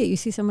 If you see it, you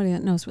see somebody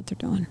that knows what they're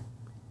doing.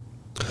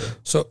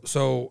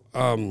 So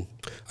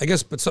I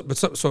guess,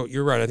 so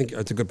you're right. I think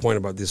that's a good point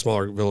about these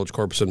smaller village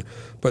corps,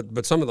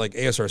 but some of like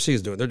ASRC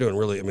is they're doing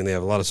really. I mean, they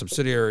have a lot of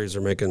subsidiaries.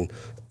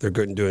 They're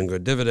good and doing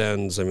good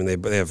dividends. I mean,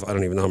 they have, I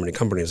don't even know how many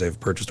companies they've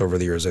purchased over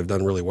the years. They've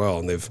done really well,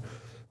 and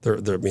they're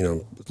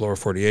lower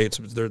 48.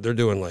 So they're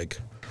doing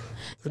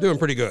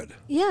pretty good.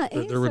 Yeah,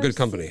 they're a good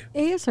company.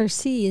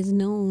 ASRC is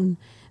known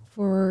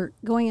for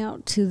going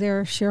out to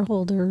their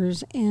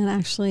shareholders and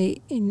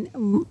actually,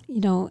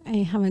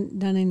 I haven't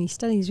done any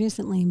studies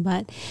recently,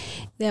 but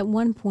at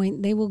one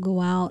point they will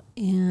go out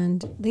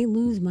and they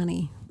lose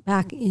money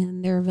back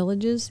in their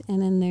villages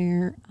and in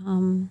their,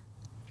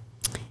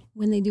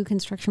 when they do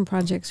construction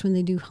projects, when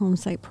they do home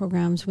site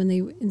programs, when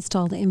they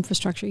install the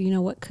infrastructure.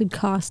 What could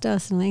cost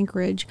us in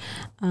Anchorage,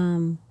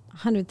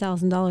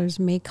 $100,000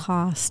 may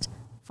cost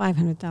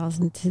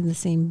 $500,000 to the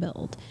same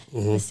build,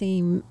 the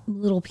same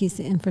little piece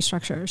of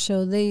infrastructure.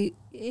 So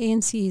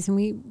ANCs, and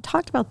we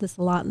talked about this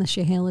a lot in the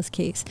Chehalis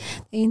case,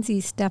 the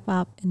ANCs step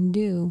up and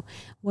do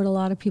what a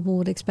lot of people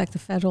would expect the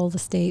federal, the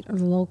state, or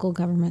the local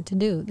government to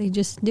do. They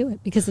just do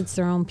it because it's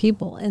their own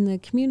people. And the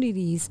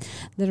communities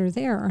that are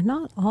there are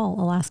not all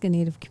Alaska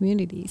Native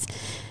communities.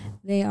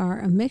 They are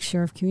a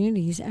mixture of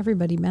communities.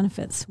 Everybody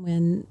benefits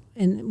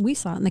and we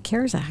saw it in the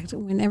CARES Act,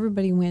 when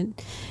everybody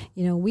went,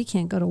 we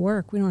can't go to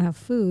work, we don't have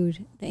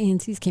food, the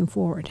ANCs came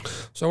forward.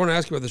 So I want to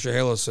ask you about the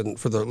Chehalis, and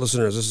for the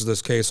listeners, this is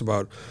this case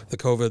about the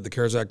COVID, the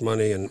CARES Act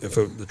money, and if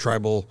the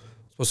tribal,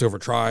 supposed to go for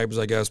tribes,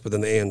 I guess, but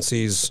then the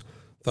ANCs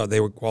thought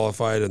they were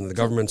qualified, and the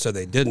government said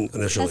they didn't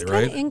initially, that's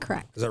right? That's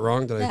incorrect. Is that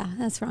wrong? Yeah,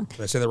 that's wrong.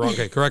 Did I say that wrong?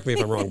 Okay, correct me if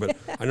I'm wrong, but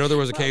I know there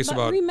was a case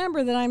about...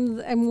 Remember that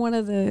I'm one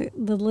of the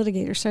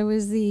litigators. So I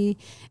was the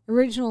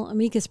original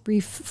amicus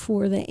brief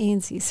for the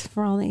ANCs,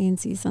 for all the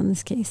ANCs on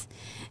this case.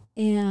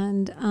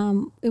 And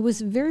it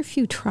was very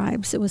few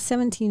tribes. It was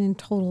 17 in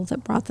total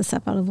that brought this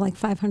up out of like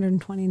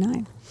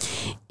 529.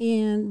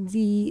 And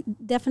the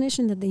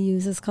definition that they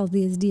use is called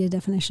the ISDEA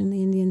definition,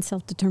 the Indian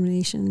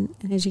Self-Determination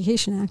and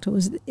Education Act. It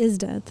was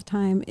ISDA at the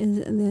time, is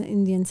the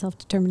Indian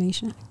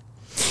Self-Determination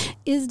Act.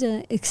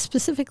 ISDA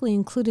specifically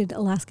included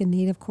Alaska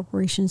Native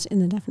corporations in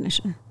the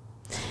definition.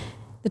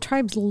 The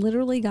tribes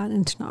literally got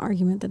into an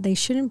argument that they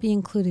shouldn't be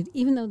included,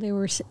 even though they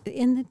were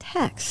in the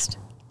text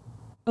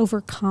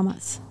over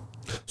commas.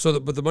 So,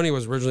 but the money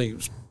was originally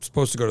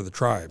supposed to go to the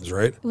tribes,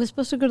 right? It was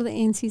supposed to go to the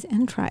ANCs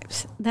and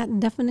tribes. That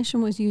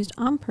definition was used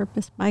on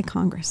purpose by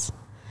Congress.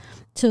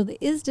 So the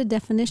ISDA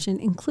definition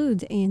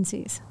includes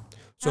ANCs.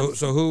 So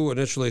who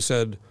initially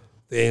said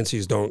the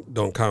ANCs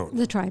don't count?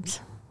 The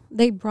tribes.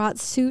 They brought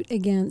suit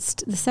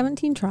against the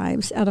 17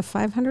 tribes out of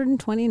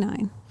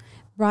 529,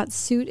 brought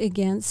suit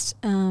against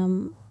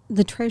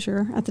the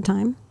treasurer at the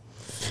time,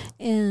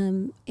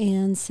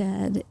 and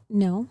said,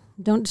 no,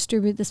 don't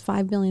distribute this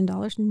 $5 billion.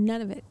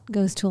 None of it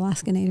goes to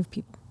Alaska Native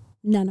people.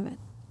 None of it,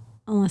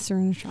 unless they're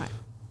in a tribe.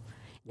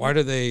 Why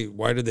did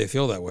they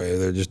feel that way?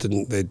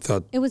 They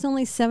thought it was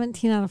only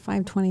 17 out of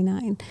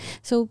 529.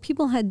 So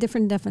people had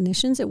different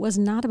definitions. It was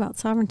not about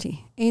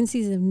sovereignty.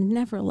 ANCs have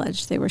never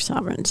alleged they were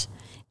sovereigns.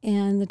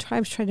 And the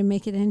tribes tried to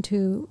make it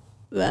into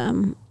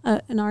an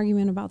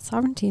argument about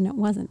sovereignty, and it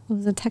wasn't. It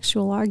was a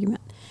textual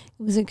argument.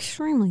 It was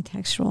extremely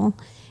textual.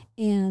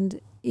 And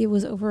it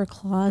was over a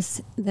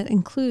clause that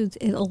includes,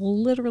 it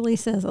literally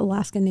says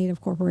Alaska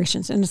Native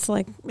corporations. And it's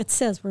like, it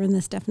says we're in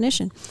this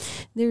definition.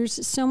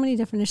 There's so many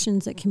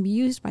definitions that can be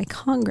used by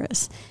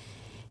Congress.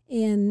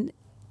 And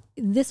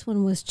this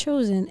one was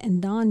chosen,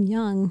 and Don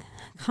Young,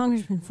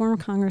 former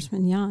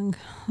Congressman Young,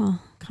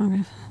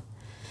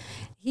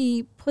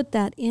 he put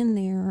that in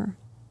there,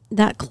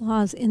 that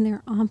clause in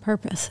there on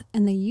purpose.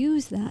 And they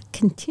use that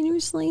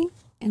continuously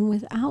and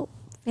without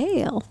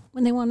fail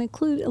when they want to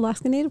include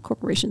Alaska Native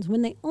corporations.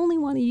 When they only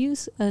want to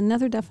use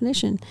another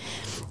definition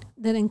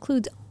that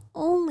includes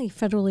only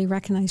federally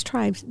recognized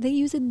tribes, they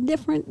use a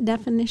different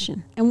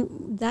definition.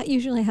 And that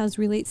usually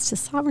relates to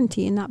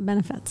sovereignty and not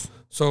benefits.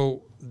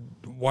 So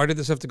why did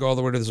this have to go all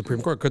the way to the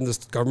Supreme Court? Couldn't this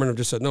government have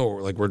just said, no,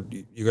 like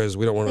you guys,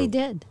 we don't want to. They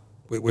did.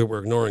 We're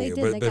ignoring you.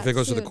 But if it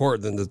goes to the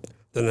court, then it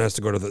has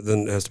to go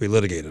then it has to be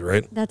litigated,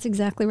 right? That's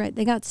exactly right.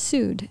 They got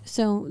sued.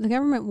 So the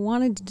government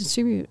wanted to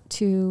distribute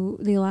to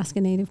the Alaska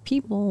Native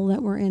people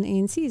that were in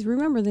ANCs.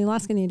 Remember, the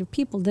Alaska Native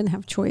people didn't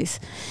have choice.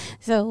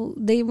 So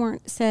they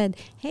weren't said,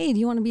 hey, do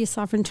you want to be a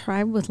sovereign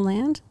tribe with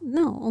land?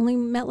 No, only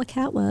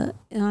Metlakatla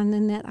on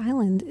Annette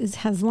Island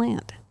has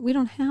land. We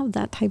don't have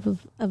that type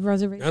of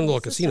reservation. And a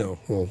little casino.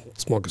 Well,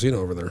 small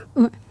casino over there.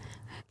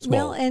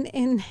 Small. Well,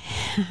 and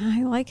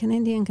I like an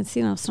Indian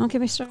casino, so don't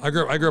get me started. I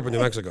grew up in New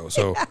Mexico,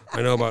 so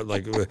I know about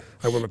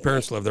when my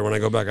parents lived there. When I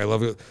go back, I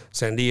love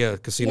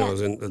Sandia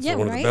casinos, and it's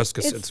one of the best.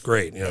 It's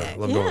great. Yeah, I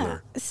love going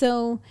there.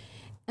 So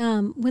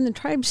when the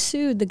tribe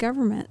sued the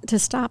government to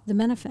stop the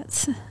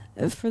benefits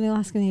for the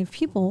Alaska Native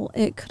people,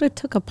 it could have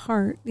took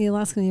apart the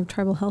Alaska Native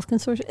Tribal Health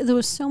Consortium. There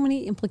was so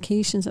many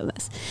implications of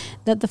this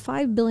that the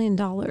 $5 billion,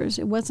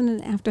 it wasn't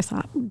an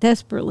afterthought.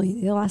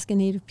 Desperately, the Alaska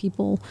Native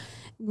people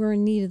were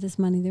in need of this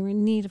money. They were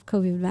in need of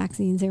COVID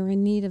vaccines. They were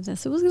in need of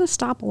this. It was going to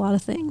stop a lot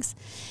of things.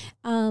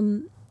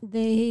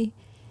 They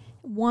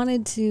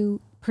wanted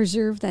to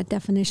preserve that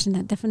definition.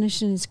 That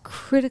definition is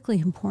critically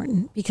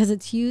important because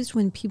it's used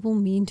when people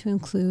mean to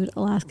include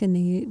Alaska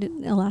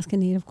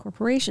Native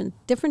corporations.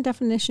 Different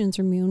definitions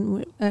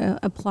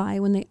apply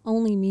when they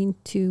only mean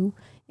to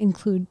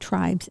include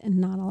tribes and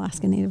not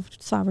Alaska Native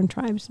sovereign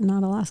tribes,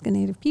 not Alaska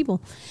Native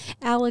people.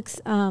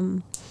 Alex,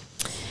 Don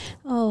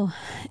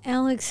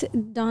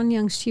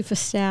Young's chief of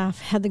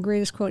staff, had the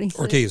greatest quote. He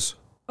said,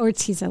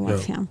 Ortiz, I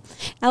love him.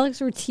 Alex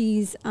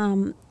Ortiz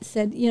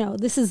said,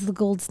 this is the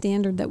gold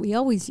standard that we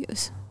always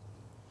use.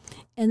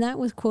 And that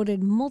was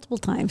quoted multiple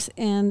times.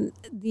 And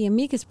the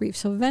amicus brief,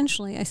 so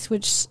eventually I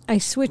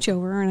switch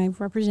over, and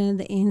I've represented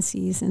the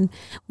ANCs, and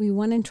we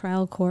won in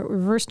trial court,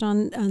 reversed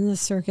on the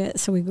circuit,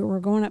 so we're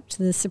going up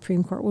to the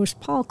Supreme Court, which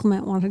Paul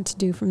Clement wanted to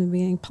do from the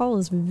beginning. Paul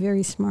is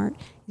very smart.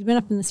 He's been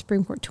up in the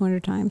Supreme Court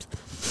 200 times.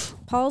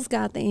 Paul's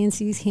got the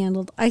ANCs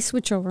handled. I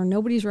switch over.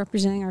 Nobody's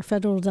representing our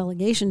federal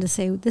delegation to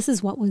say this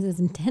is what was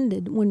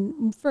intended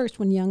when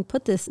Young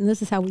put this, and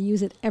this is how we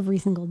use it every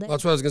single day. Well,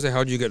 that's what I was going to say.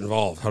 How did you get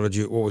involved? What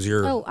was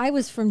your... Oh, I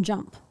was from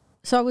jump.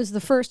 So I was the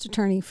first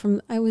attorney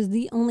I was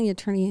the only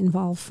attorney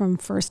involved from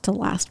first to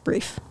last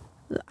brief.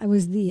 I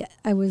was the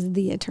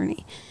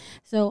attorney.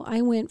 So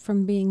I went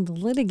from being the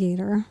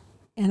litigator,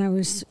 and I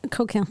was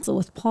co-counsel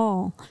with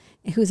Paul,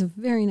 who's a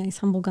very nice,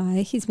 humble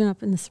guy. He's been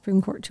up in the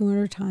Supreme Court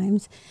 200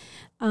 times.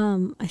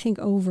 I think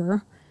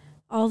over,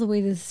 all the way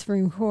to the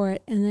Supreme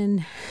Court. And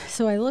then,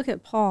 so I look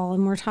at Paul,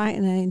 and we're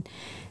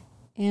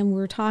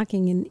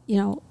talking, and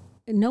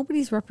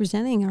nobody's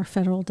representing our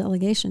federal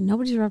delegation.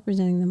 Nobody's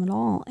representing them at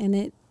all. And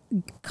it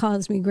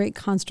caused me great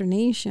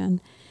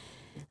consternation.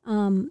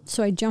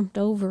 So I jumped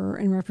over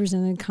and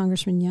represented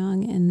Congressman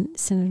Young and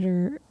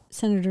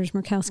Senators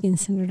Murkowski and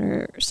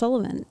Senator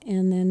Sullivan,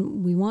 and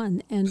then we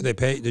won. And did they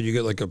pay? Did you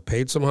get a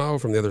paid somehow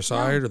from the other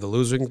side, or the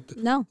losing?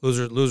 No.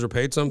 Loser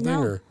paid something,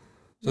 or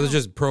so it's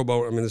just pro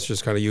bono. I mean, it's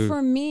just kind of you.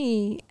 For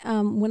me,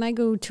 when I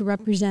go to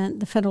represent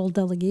the federal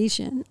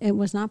delegation, it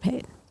was not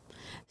paid,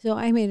 so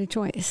I made a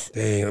choice.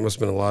 Dang, that must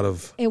have been a lot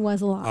of. It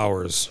was a lot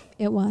hours.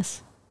 It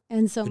was.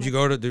 And so did you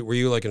go to? Were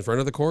you in front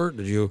of the court?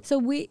 Did you? So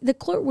the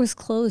court was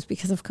closed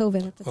because of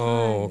COVID at the time.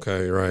 Oh,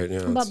 okay, right,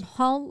 yeah. But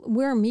Paul,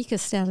 we're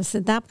amicus status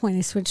at that point.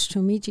 I switched to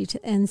amici,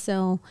 and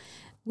so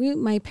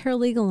my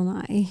paralegal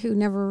and I, who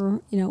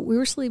never, we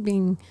were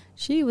sleeping.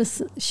 She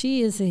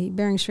is a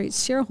Bering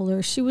Straits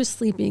shareholder. She was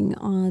sleeping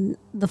on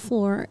the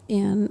floor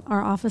in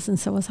our office, and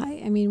so was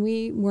I. I mean,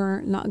 we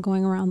were not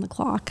going around the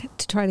clock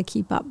to try to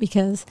keep up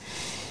because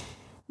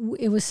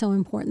it was so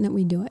important that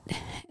we do it.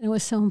 And it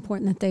was so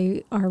important that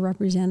they are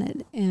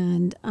represented.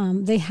 And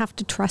they have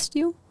to trust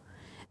you.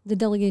 The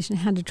delegation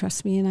had to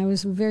trust me. And I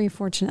was very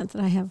fortunate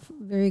that I have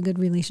very good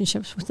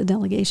relationships with the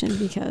delegation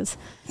because...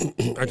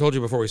 I told you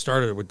before we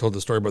started, we told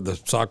the story about the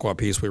Sakwa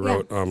piece we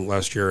wrote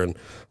last year and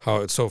how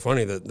it's so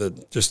funny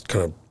that just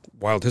kind of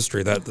wild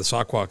history that the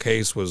Sakwa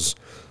case was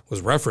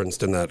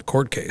referenced in that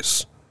court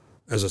case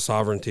as a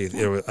sovereignty.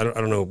 I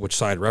don't know which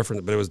side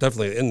referenced it, but it was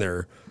definitely in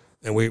there.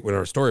 And in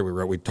our story we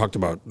wrote, we talked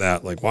about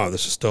that, wow,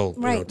 this is still,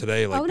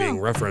 today, being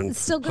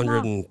referenced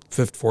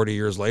 140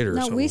 years later.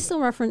 No, we still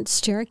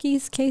reference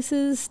Cherokee's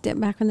cases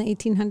back in the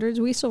 1800s.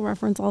 We still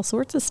reference all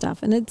sorts of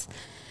stuff. And it's,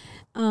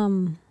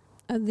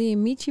 the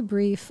Amici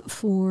brief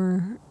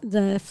for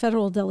the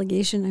federal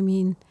delegation, I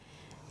mean,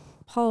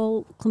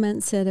 Paul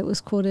Clement said it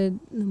was quoted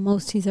the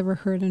most he's ever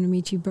heard an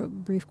Amici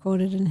brief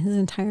quoted in his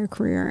entire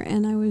career.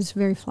 And I was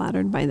very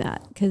flattered by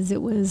that because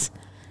it was,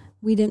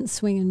 we didn't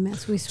swing and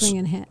miss, we swing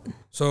and hit.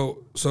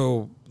 So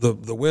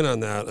the win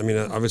on that, I mean,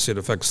 obviously it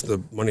affects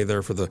the money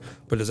there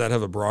but does that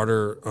have a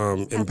broader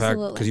impact?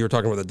 Absolutely. Because you were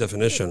talking about the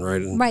definition,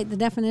 right? And Right. The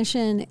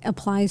definition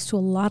applies to a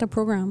lot of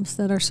programs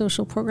that are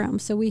social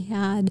programs. So we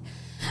had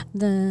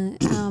the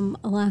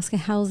Alaska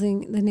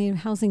Housing, the Native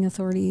Housing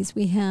Authorities.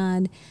 We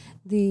had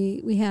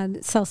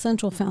South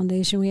Central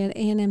Foundation. We had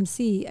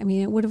ANMC. I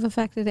mean, it would have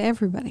affected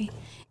everybody.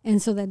 And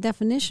so that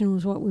definition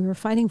was what we were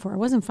fighting for. I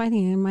wasn't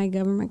fighting it in my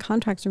government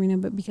contracts arena,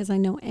 but because I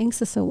know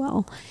ANCSA so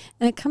well.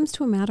 And it comes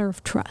to a matter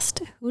of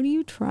trust. Who do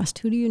you trust?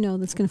 Who do you know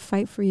that's going to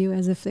fight for you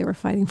as if they were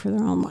fighting for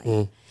their own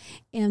life?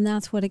 And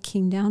that's what it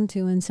came down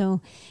to. And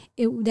so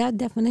that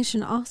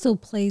definition also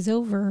plays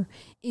over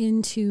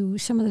into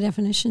some of the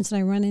definitions that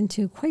I run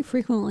into quite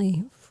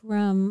frequently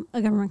from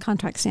a government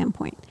contract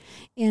standpoint.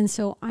 And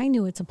so I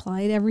knew it's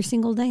applied every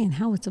single day and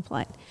how it's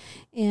applied.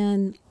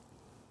 And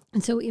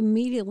so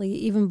immediately,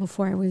 even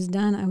before I was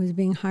done, I was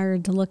being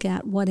hired to look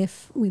at what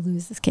if we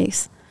lose this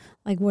case?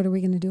 Like, what are we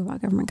going to do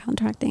about government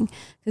contracting?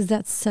 Because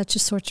that's such a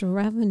source of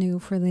revenue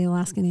for the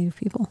Alaska Native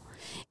people.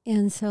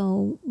 And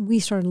so we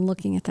started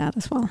looking at that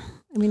as well.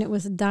 I mean, it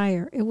was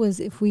dire. It was,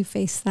 if we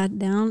faced that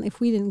down,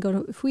 if we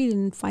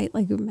didn't fight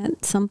like it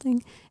meant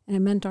something and it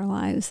meant our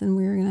lives, and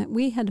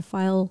we had to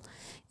file,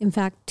 in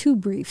fact, 2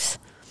 briefs.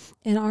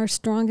 And our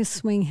strongest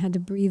swing had to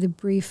be the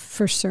brief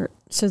for cert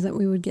so that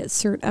we would get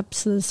cert up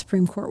so the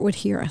Supreme Court would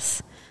hear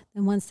us.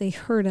 And once they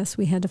heard us,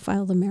 we had to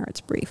file the merits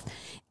brief.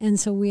 And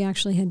so we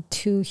actually had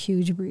 2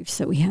 huge briefs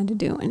that we had to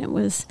do. And it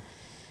was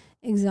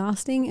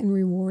exhausting and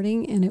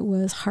rewarding, and it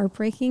was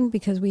heartbreaking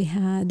because we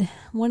had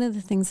one of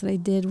the things that I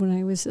did when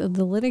I was the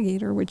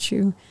litigator, which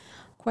you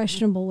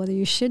questionable whether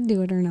you should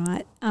do it or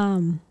not,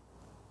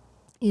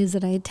 is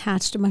that I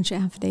attached a bunch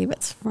of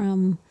affidavits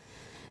from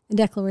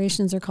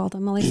declarations are called.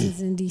 I'm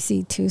licensed in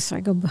D.C. too, so I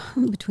go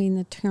between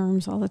the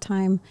terms all the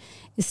time.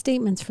 Is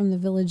statements from the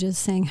villages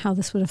saying how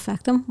this would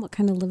affect them, what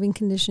kind of living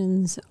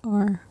conditions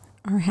are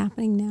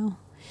happening now,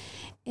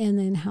 and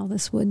then how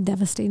this would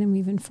devastate them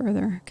even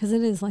further, because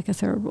it is like a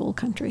third world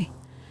country,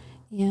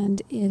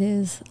 and it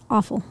is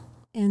awful.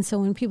 And so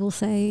when people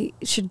say,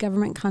 should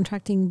government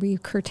contracting be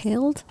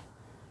curtailed?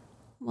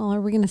 Well,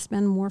 are we going to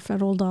spend more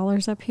federal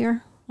dollars up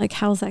here? Like,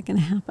 how's that going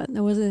to happen?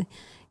 There was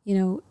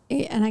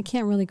and I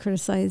can't really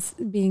criticize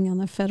being on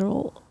the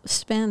federal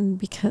spend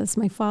because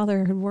my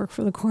father had worked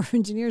for the Corps of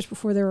Engineers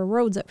before there were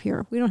roads up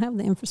here. We don't have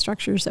the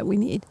infrastructures that we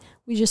need.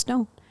 We just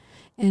don't.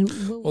 And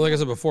well, like I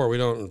said before, we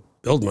don't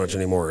build much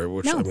anymore,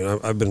 which, No. I mean,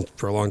 I've been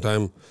for a long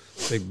time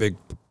big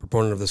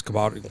proponent of this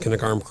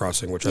Kinnick Arm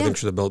Crossing, which I think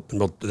should have been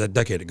built a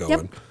decade ago.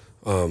 Yep.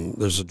 And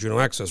there's a Juneau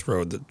Access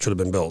Road that should have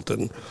been built,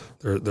 and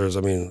there's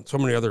I mean, so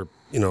many other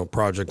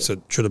projects that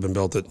should have been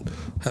built.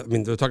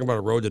 They're talking about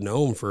a road to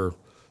Nome for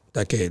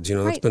decades.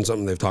 That's Right. been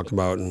something they've talked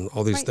about, and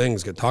all these Right.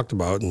 things get talked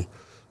about, and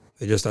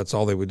that's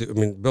all they would do. I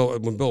mean,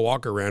 when Bill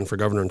Walker ran for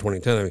governor in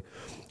 2010,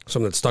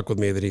 something that stuck with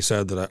me that he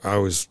said that I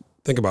always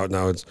think about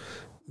now. This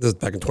is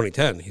back in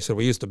 2010. He said,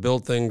 we used to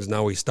build things,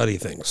 now we study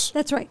things.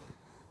 That's right.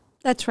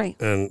 That's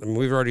right. And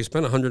we've already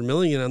spent $100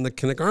 million on the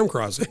Kinnick Arm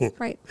Crossing.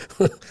 Right.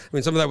 I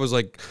mean, some of that was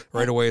like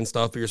right away and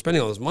stuff, but you're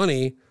spending all this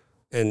money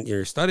and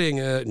you're studying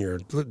it and you're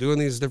doing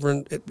these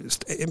different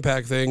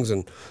impact things,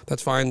 and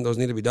that's fine. Those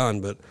need to be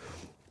done, but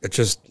it's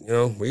just,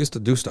 we used to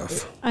do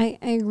stuff. I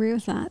agree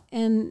with that.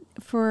 And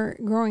for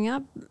growing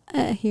up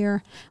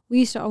here, we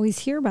used to always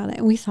hear about it,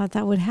 and we thought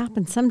that would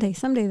happen someday.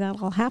 Someday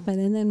that'll happen.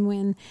 And then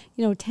when,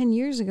 10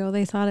 years ago,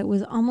 they thought it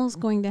was almost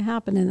going to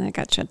happen, and then it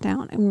got shut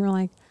down. And we were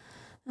like,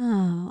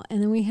 oh. And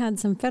then we had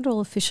some federal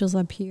officials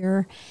up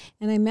here,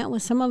 and I met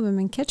with some of them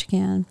in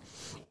Ketchikan.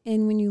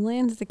 And when you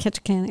land at the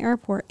Ketchikan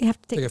airport, you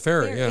have to take a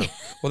ferry. Yeah.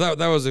 Well,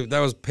 that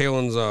was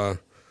Palin's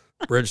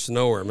bridge to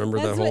nowhere. Remember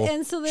that whole?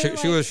 And so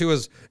she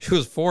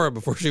was for it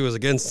before she was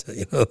against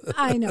it.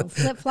 I know,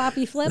 flip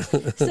floppy flip.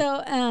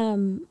 So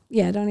don't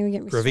even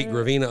get me started.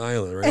 Gravina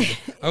Island, right?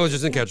 I was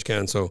just in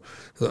Ketchikan, so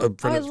a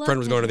friend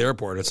was going to the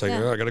airport. It's like,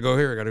 I got to go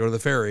here. I got to go to the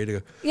ferry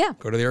to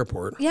go to the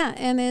airport. Yeah,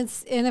 and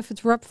if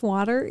it's rough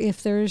water,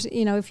 if there's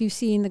if you've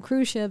seen the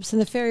cruise ships and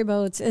the ferry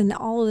boats and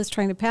all of this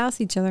trying to pass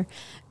each other,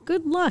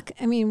 good luck.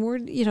 I mean, we're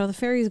the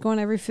ferry is going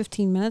every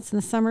 15 minutes in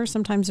the summer.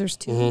 Sometimes there's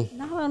 2,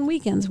 not on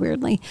weekends,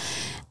 weirdly.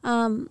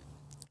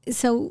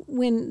 So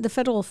when the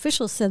federal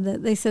officials said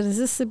that, they said, "Is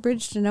this the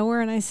bridge to nowhere?"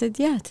 And I said,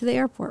 "Yeah, to the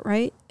airport,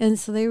 right?" And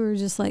so they were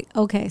just like,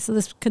 "Okay, so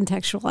this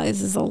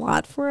contextualizes a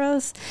lot for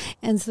us."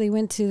 And so they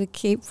went to the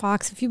Cape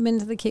Fox. Have you been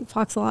to the Cape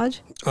Fox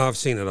Lodge? I've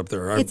seen it up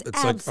there. It's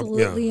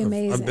absolutely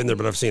amazing. I've been there,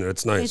 but I've seen it.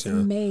 It's nice. It's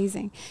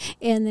amazing.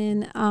 And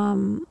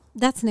then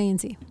that's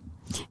Nancy.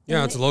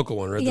 Yeah, it's a local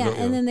one, right? Yeah,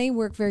 and then they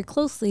work very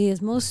closely,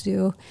 as most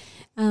do,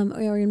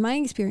 or in my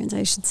experience,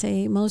 I should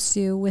say, most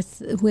do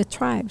with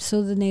tribes.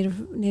 So the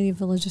native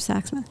village of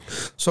Saxman.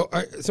 So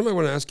somebody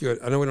want to ask you.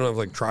 I know we don't have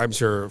like tribes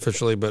here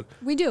officially, but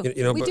We do.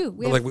 You know, we but- do. but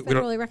We have like, we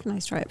don't- federally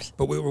recognized tribes.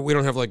 But we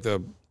don't have like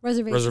the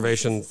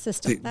reservation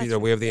system. You know,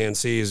 we have the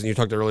ANCs, and you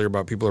talked earlier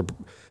about people are,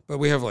 but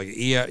we have like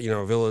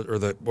village or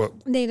the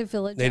Native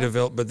village. native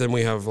village. But then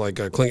we have like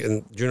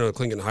Juneau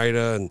Clinton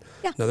Haida, and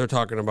Yeah. now they're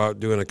talking about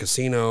doing a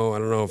casino. I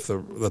don't know if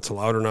that's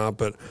allowed or not,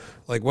 but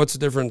like, what's the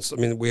difference? I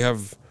mean, we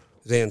have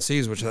the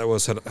ANCs, which that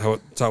was how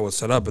it was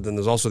set up, but then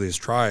there's also these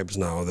tribes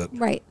now that.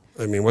 Right.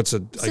 I mean,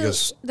 I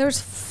guess there's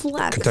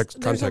flux.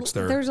 context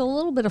there. There's a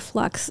little bit of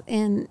flux,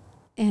 and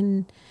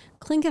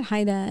Tlingit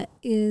Haida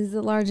is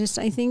the largest.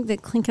 I think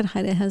that Tlingit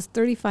Haida has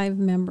 35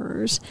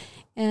 members,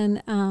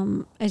 and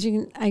as you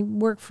can, I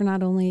work for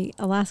not only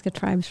Alaska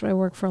tribes, but I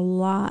work for a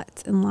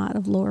lot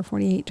of lower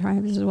 48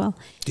 tribes as well.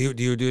 Do you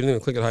do anything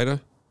with Tlingit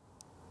Haida?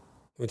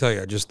 Let me tell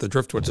you, just the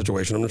driftwood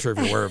situation. I'm not sure if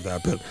you're aware of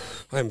that, but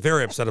I'm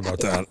very upset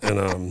about that.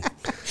 And I'm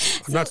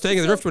not staying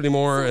in the driftwood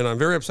anymore, and I'm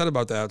very upset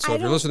about that. So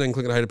if you're listening,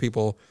 Tlingit Haida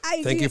people,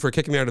 thank you for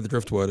kicking me out of the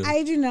driftwood.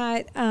 I do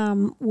not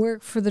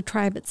work for the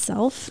tribe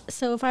itself.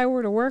 So if I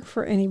were to work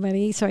for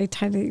anybody, so I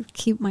try to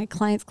keep my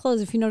clients close.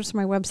 If you notice on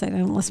my website, I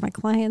don't list my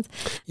clients.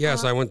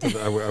 Yes, I went to.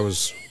 I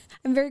was.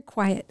 I'm very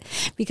quiet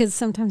because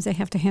sometimes I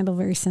have to handle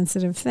very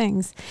sensitive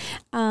things.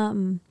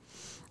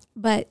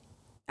 But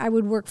I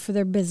would work for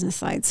their business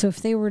side. So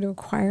if they were to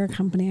acquire a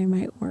company, I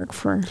might work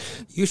for.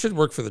 You should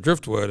work for the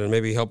driftwood and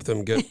maybe help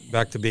them get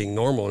back to being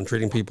normal and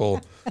treating people,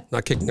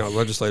 not kicking out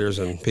legislators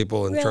and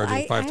people and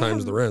charging five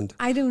times the rent.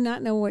 I do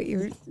not know what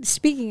you're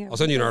speaking of. I'll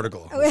send you an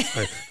article.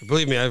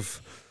 Believe me, I'm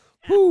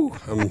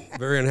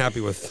very unhappy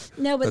with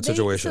that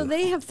situation. So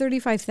they have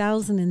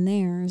 35,000 in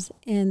theirs,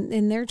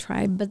 in their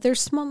tribe, but they're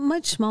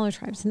much smaller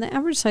tribes. And the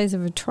average size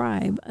of a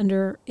tribe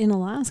in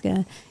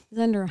Alaska is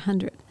under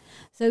 100.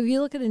 So if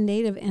you look at a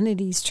native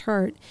entities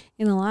chart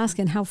in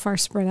Alaska and how far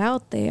spread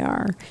out they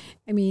are,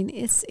 I mean,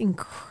 it's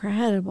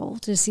incredible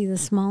to see the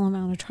small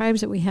amount of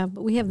tribes that we have.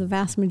 But we have the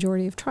vast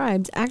majority of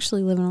tribes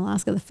actually live in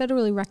Alaska. The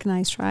federally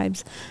recognized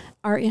tribes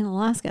are in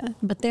Alaska,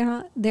 but they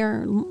don't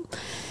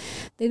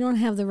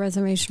have the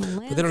reservational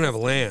land. But they don't have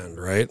land,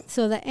 right?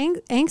 So the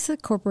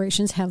ANCSA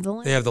corporations have the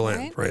land. They have the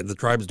land, right? The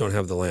tribes don't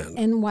have the land.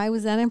 And why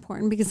was that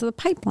important? Because of the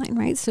pipeline,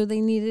 right? So they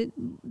needed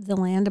the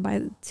land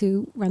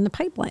to run the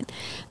pipeline.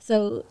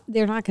 So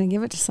they're not going to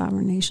give it to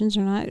sovereign nations.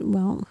 They're not.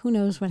 Well, who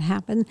knows what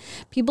happened?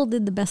 People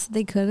did the best that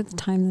they could at the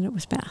time that it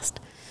was passed.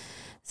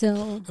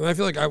 So I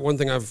feel like one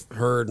thing I've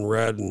heard and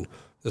read, and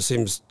this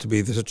seems to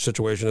be the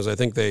situation, is I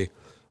think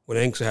when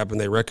ANCSA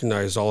happened, they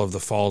recognized all of the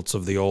faults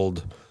of the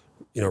old,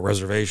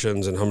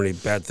 reservations and how many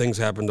bad things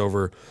happened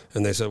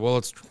and they said, well,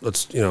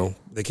 let's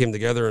they came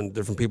together and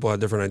different people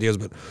had different ideas,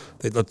 but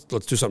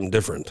let's do something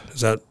different.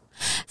 Is that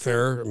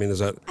fair? I mean,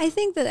 I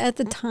think that at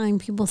the time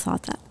people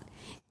thought that.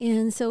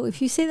 And so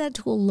if you say that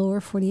to a lower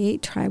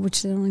 48 tribe,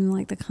 which they don't even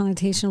like the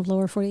connotation of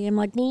lower 48, I'm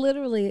like,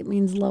 literally it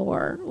means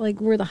lower,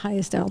 like we're the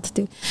highest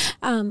altitude.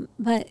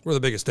 But we're the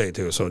biggest state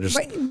too, so just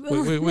we get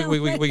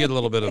a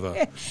little bit of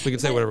we can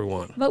say whatever we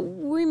want. But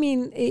we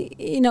mean,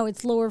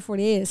 it's lower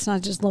 48. It's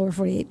not just lower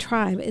 48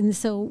 tribe. And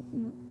so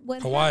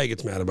Hawaii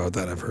gets mad about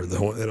that. I've heard they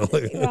don't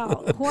like.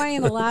 Well, Hawaii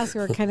and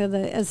Alaska are kind of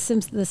the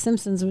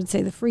Simpsons would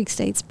say, the freak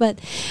states, but.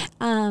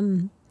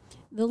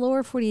 The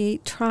lower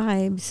 48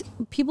 tribes,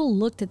 people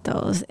looked at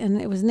those, and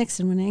it was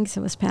Nixon when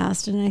ANCSA was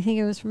passed, and I think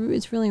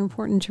it's really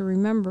important to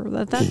remember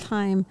that at that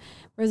time,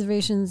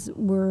 reservations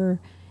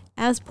were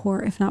as poor,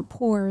 if not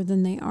poorer,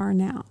 than they are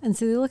now. And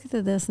so they looked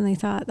at this and they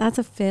thought, that's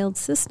a failed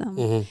system.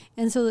 Mm-hmm.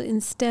 And so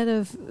instead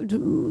of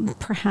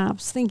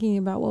perhaps thinking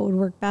about what would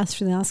work best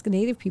for the Alaska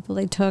Native people,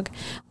 they took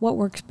what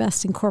works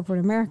best in corporate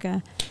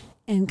America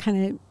and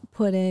kind of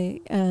put a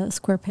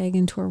square peg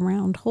into a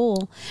round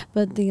hole.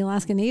 But the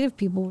Alaska Native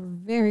people were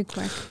very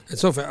quick.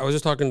 It's so I was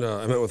just I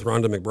met with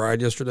Rhonda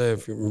McBride yesterday.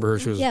 If you remember her,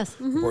 she was. Yes.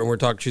 Mm-hmm. And we're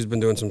talking. She's been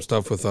doing some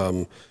stuff with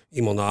Emil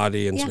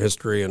Nadi and some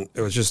history, and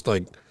it was just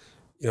like,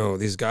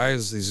 these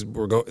guys. They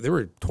were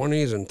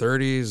 20s and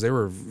 30s. They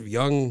were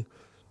young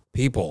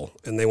people,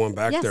 and they went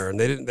back there, and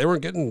they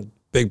weren't getting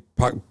big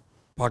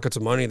pockets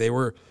of money. They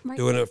were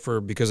doing it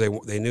because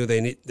they knew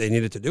they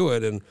needed to do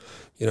it, and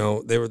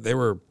they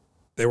were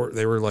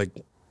like.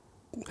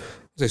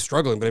 They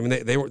struggling, but I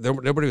mean, they were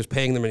nobody was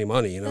paying them any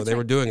money. They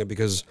were doing it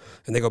because,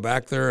 and they go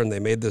back there and they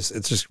made this.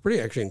 It's just pretty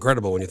actually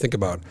incredible when you think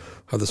about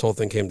how this whole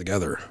thing came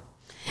together.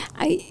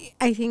 I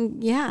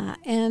think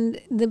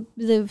and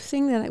the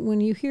thing that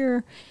when you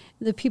hear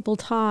the people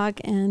talk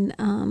and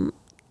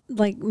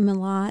like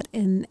Milat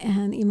and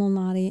Emil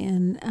Nadi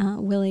and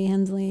Willie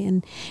Hensley,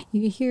 and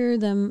you hear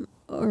them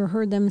or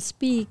heard them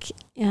speak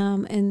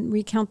and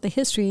recount the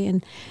history,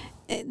 and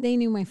they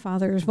knew my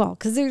father as well,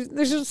 because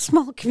there's a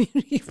small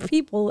community of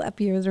people up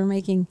here that are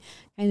making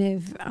kind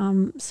of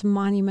some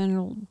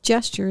monumental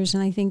gestures,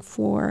 and I think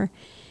for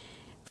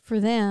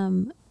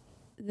them,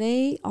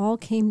 they all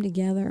came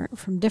together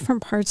from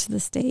different parts of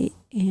the state.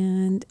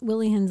 And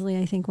Willie Hensley,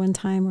 I think one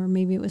time, or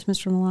maybe it was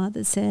Mr. Milat,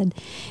 that said,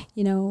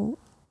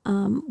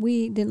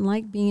 We didn't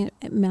like being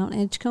at Mount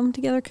Edgecombe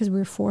together because we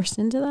were forced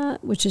into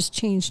that, which has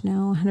changed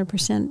now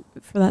 100%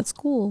 for that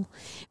school.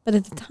 But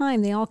at the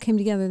time, they all came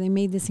together. They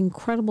made this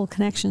incredible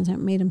connections that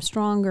made them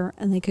stronger,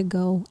 and they could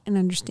go and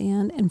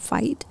understand and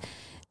fight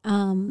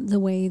the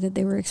way that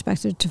they were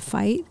expected to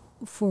fight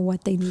for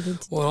what they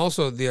needed to do. Well, and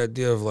also the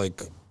idea of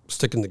like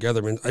sticking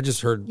together. I mean, I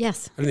just heard,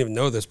 Yes. I didn't even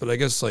know this, but I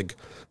guess like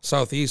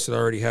Southeast had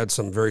already had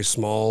some very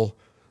small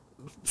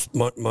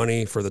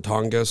money for the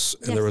Tongass,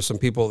 and there was some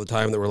people at the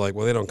time that were like,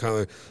 well, they don't kind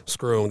of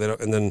screw them. They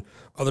don't, and then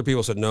other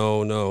people said,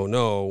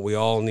 no, we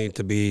all need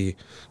to be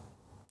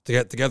to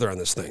get together on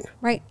this thing.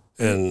 Right.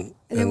 And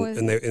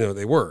they,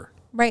 they were.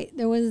 Right.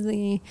 There was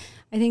I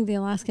think the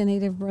Alaska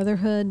Native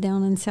Brotherhood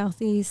down in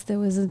Southeast. There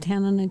was the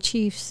Tanana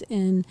Chiefs.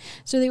 And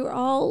so they were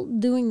all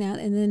doing that.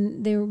 And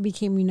then they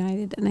became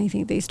united. And I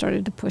think they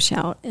started to push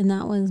out. And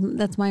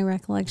that's my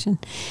recollection.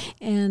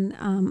 And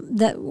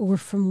that were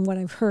from what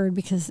I've heard,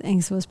 because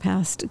ANCSA was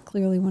passed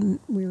clearly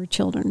when we were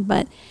children.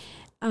 But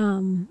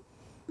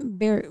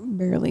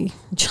barely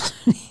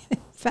children, in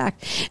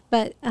fact.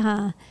 But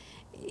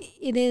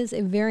it is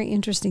a very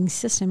interesting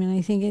system, and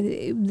I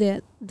think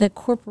that the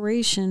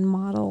corporation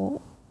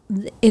model,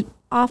 it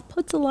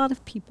off-puts a lot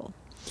of people,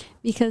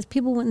 because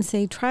people wouldn't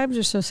say, tribes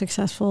are so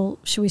successful,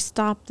 should we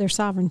stop their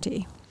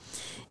sovereignty?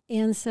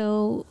 And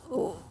so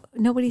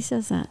nobody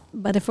says that.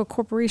 But if a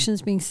corporation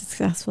is being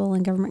successful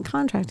in government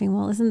contracting,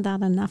 well, isn't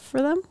that enough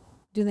for them?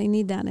 Do they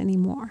need that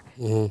anymore?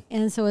 Mm-hmm.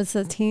 And so it's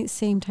the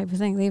same type of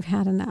thing. They've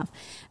had enough.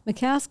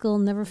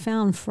 McCaskill never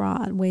found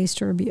fraud,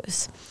 waste, or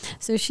abuse.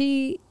 So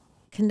she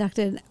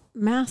conducted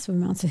massive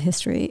amounts of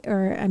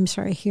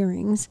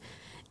hearings,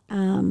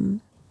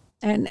 and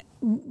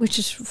which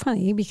is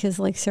funny because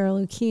like Sarah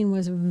Lou Keene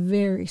was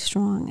very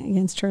strong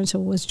against her, and so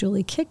was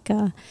Julie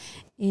Kitka,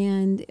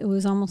 and it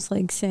was almost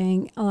like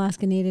saying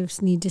Alaska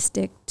Natives need to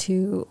stick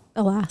to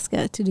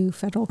Alaska to do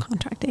federal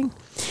contracting,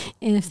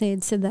 and if they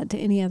had said that to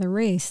any other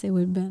race, they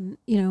would have been,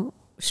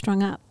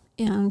 strung up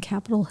on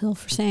Capitol Hill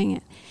for saying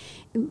it.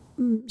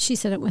 She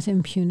said it with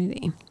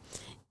impunity,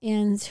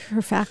 and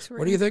her facts were.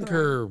 What do you think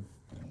her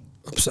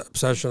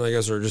obsession, I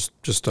guess, or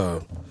just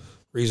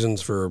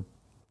reasons for?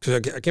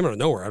 Because I came out of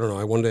nowhere. I don't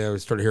know. One day I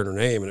started hearing her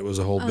name, and it was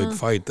a whole big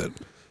fight. That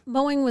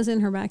Boeing was in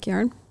her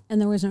backyard,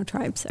 and there was no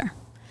tribes there,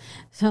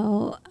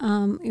 so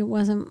it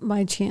wasn't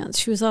by chance.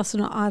 She was also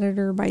an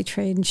auditor by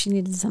trade, and she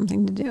needed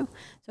something to do.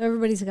 So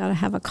everybody's got to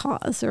have a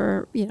cause,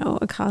 or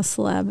a cause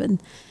celeb,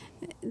 and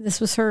this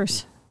was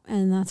hers.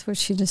 And that's what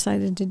she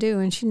decided to do.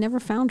 And she never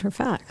found her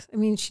facts. I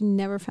mean, she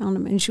never found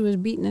them. And she was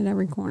beaten at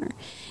every corner.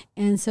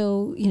 And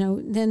so,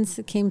 then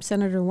came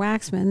Senator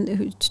Waxman,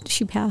 who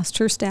she passed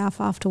her staff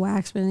off to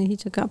Waxman, and he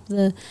took up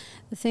the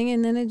thing.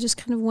 And then it just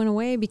kind of went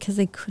away because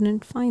they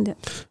couldn't find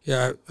it.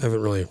 Yeah, I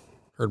haven't really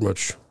heard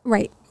much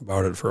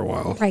about it for a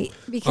while. Right.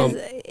 Because,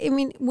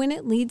 when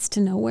it leads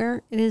to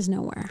nowhere, it is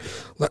nowhere.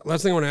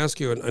 Last thing I want to ask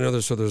you, and I know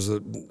there's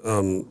the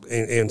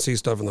ANC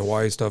stuff and the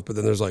Hawaii stuff, but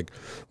then there's like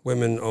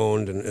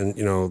women-owned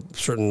and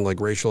certain like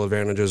racial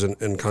advantages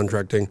in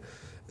contracting.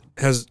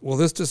 Will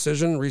this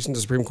decision, recent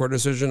Supreme Court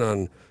decision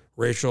on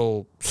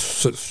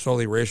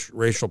solely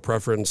racial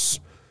preference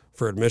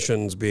for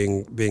admissions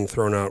being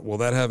thrown out, will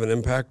that have an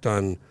impact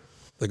on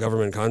the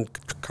government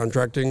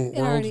contracting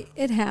world?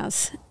 It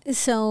has.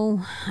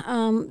 So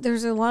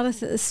there's a lot of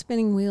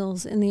spinning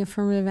wheels in the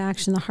affirmative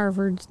action.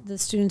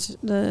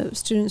 The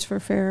Students for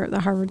Fair,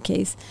 the Harvard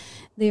case,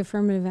 the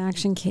affirmative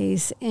action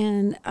case,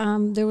 and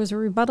there was a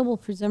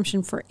rebuttable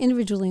presumption for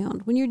individually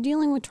owned. When you're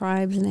dealing with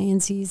tribes and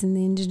ANCs and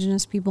the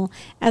indigenous people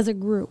as a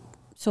group,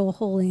 so a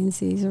whole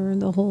ANCs or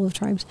the whole of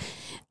tribes,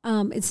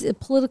 it's a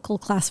political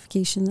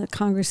classification that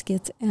Congress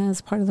gets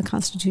as part of the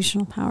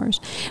constitutional powers.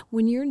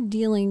 When you're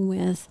dealing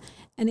with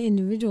an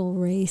individual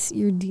race,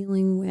 you're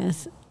dealing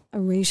with a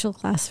racial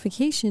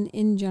classification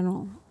in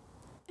general.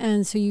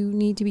 And so you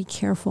need to be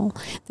careful.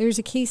 There's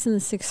a case in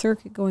the Sixth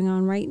Circuit going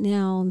on right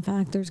now. In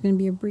fact, there's going to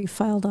be a brief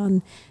filed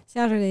on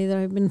Saturday that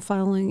I've been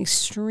following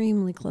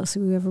extremely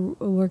closely. We have a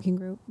working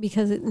group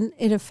because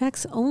it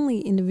affects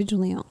only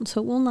individually owned.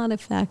 So it will not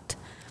affect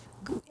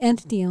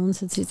entity owned,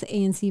 since it's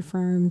ANC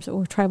firms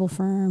or tribal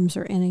firms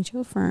or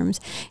NHO firms.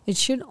 It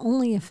should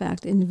only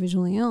affect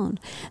individually owned.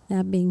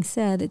 That being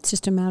said, it's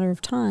just a matter of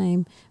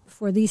time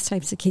before these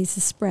types of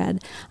cases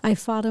spread. I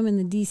fought them in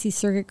the D.C.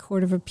 Circuit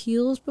Court of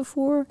Appeals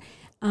before,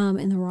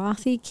 in the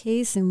Rothy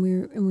case, and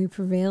we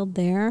prevailed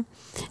there.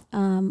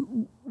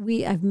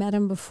 I've met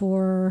them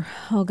before.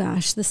 Oh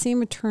gosh, the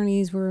same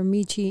attorneys were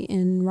Amici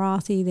and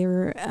Rothy. They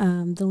were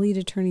the lead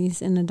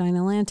attorneys in the Dine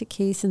Atlantic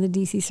case in the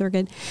D.C.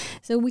 Circuit.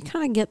 So we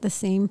kind of get the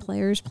same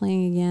players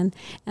playing again.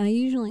 And I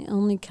usually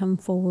only come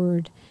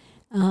forward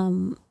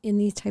in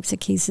these types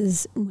of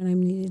cases when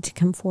I'm needed to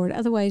come forward.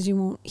 Otherwise, you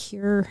won't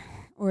hear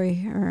or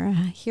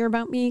hear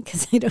about me,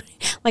 because I don't,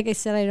 like I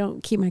said, I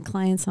don't keep my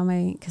clients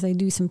on because I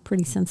do some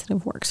pretty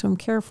sensitive work, so I'm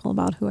careful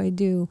about who I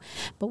do.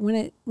 But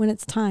when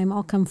it's time,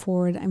 I'll come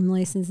forward. I'm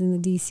licensed in the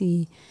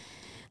DC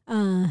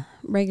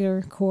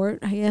regular court,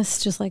 I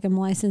guess, just like I'm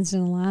licensed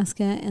in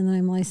Alaska, and then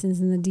I'm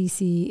licensed in the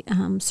D.C.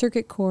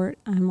 Circuit Court.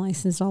 I'm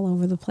licensed all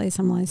over the place.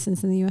 I'm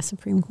licensed in the U.S.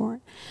 Supreme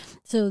Court.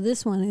 So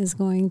this one is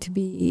going to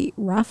be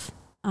rough.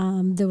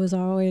 There was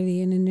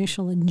already an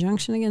initial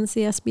injunction against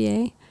the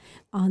SBA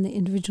on the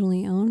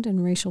individually owned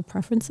and racial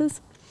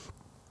preferences.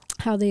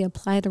 How they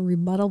applied a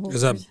rebuttable.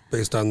 Is that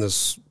based on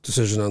this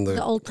decision on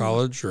the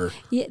college, or?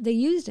 Yeah, they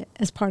used it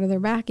as part of their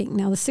backing.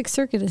 Now, the Sixth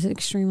Circuit is an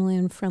extremely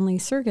unfriendly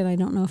circuit. I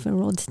don't know if it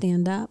will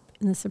stand up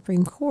in the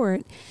Supreme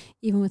Court,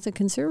 even with the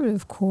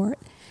conservative court.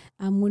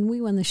 When we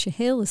won the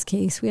Chehalis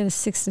case, we had a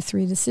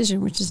 6-3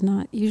 decision, which is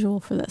not usual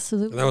for this. So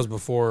that was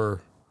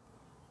before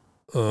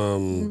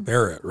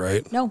Barrett,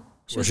 right? No.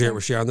 Was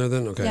she on there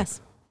then? Okay.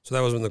 Yes. So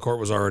that was when the court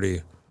was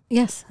already.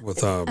 Yes.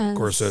 With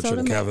Gorsuch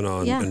and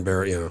Kavanaugh and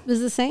Barrett, yeah. It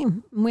was the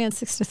same. We had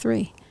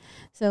 6-3.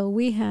 So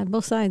we had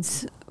both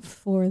sides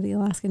for the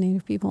Alaska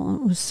Native people.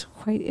 It was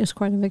quite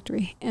a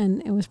victory.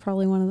 And it was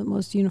probably one of the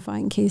most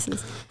unifying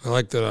cases. I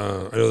like that,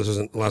 I know this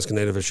isn't an Alaska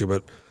Native issue,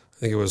 but I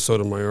think it was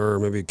Sotomayor or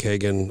maybe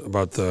Kagan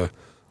about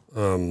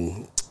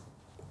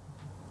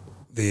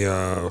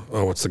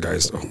what's the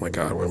guy's, oh my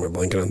God, why am I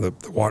blanking on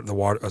the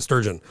water,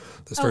 sturgeon.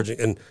 The sturgeon.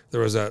 And there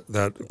was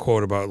that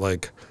quote about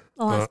like,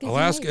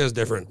 Alaska is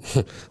different.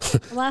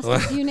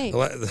 Alaska's unique.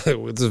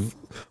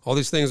 All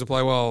these things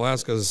apply well.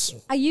 Alaska's.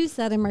 I used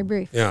that in my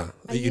brief. Yeah,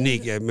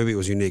 unique. Yeah, maybe it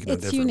was unique, not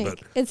different. Unique.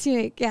 But it's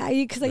unique. Yeah,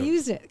 because I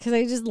used it because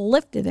I just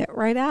lifted it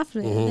right after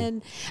it. And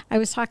then I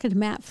was talking to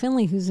Matt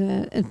Finley, who's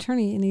an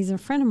attorney, and he's a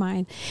friend of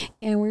mine,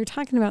 and we were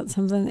talking about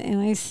something, and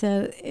I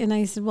said,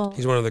 well,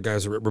 he's one of the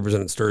guys that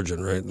represented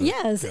sturgeon, right?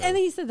 Yes, and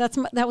he said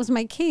that was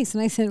my case,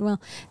 and I said, well,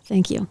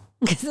 thank you.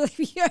 Because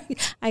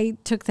I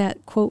took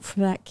that quote for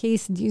that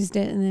case and used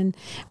it, and then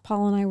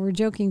Paul and I were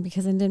joking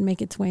because it didn't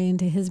make its way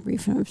into his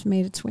brief, and it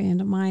made its way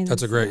into mine.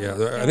 That's a great,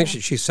 I think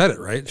she said it,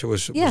 right? She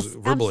was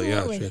verbally,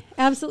 absolutely.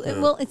 Absolutely.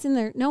 Yeah. Well, it's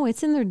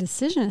in their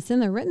decision. It's in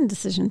their written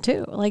decision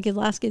too. Like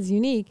Alaska is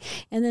unique,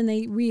 and then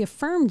they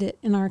reaffirmed it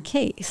in our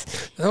case.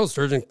 That whole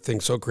sturgeon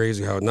thing's so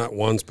crazy how not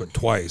once but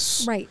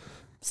twice. Right.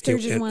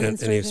 Sturgeon one and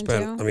he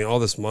spent, two. I mean, all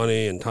this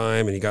money and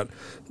time, and he got,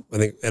 I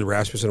think Ed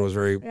Rasmussen was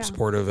very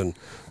supportive,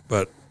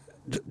 but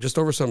just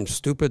over some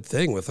stupid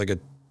thing with like a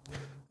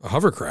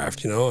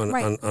hovercraft, on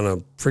a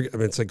friggin', I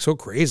mean, it's like so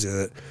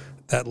crazy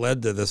that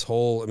led to this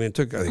whole, I mean, it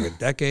took, I think, a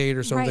decade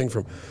or something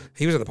from,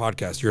 he was on the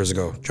podcast years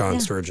ago,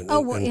 John Sturgeon.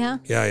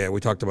 Yeah, we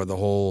talked about the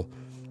whole,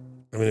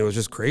 I mean, it was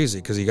just crazy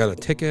because he got a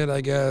ticket, I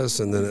guess,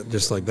 and then it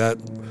just like that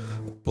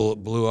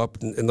blew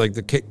up, and like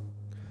the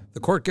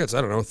court gets,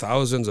 I don't know,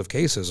 thousands of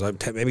cases.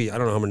 Maybe, I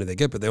don't know how many they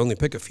get, but they only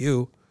pick a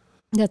few.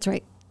 That's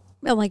right.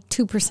 Well, like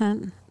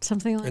 2%,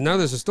 something like that. And now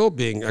this is still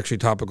being actually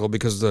topical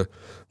because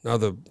now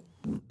the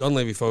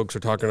Dunleavy folks are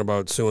talking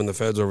about suing the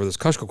feds over this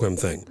Kuskokwim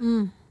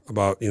thing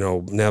about,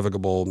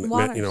 navigable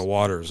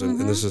waters.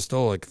 And this is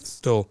still,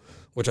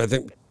 which I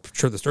think,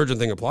 sure, the sturgeon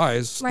thing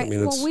applies. Right. I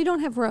mean, we don't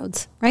have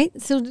roads, right?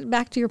 So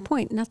back to your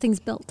point, nothing's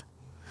built.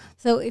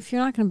 So if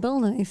you're not going to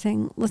build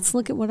anything, let's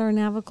look at what our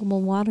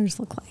navigable waters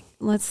look like.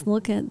 Let's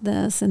look at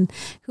this and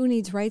who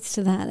needs rights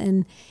to that.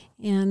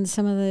 And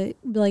some of the,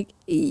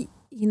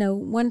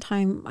 one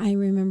time I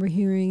remember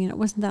hearing, and it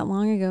wasn't that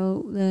long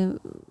ago,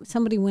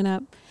 somebody went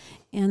up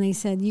and they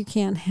said, you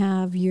can't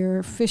have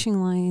your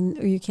fishing line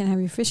or you can't have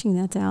your fishing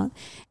nets out.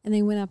 And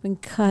they went up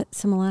and cut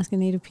some Alaska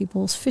Native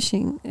people's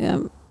fishing.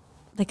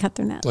 They cut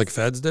their nets. Like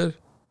feds did?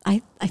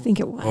 I think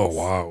it was. Oh,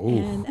 wow. Ooh.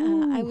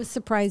 And I was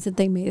surprised that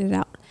they made it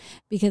out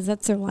because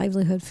that's their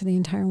livelihood for the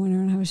entire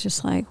winter. And I was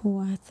just like,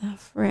 what the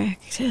frick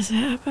just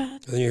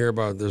happened? And then you hear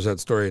about, there's that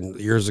story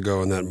years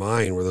ago in that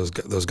mine where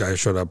those guys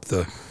showed up,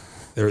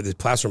 they were these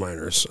placer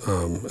miners,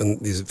 and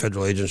these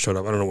federal agents showed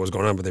up. I don't know what was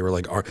going on, but they were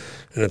like, and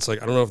it's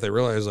like, I don't know if they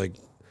realized, like,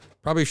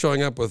 probably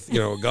showing up with,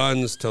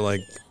 guns to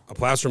like a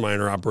placer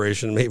miner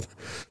operation. Maybe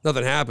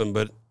nothing happened,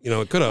 but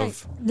it could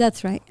have. Right.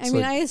 That's right. I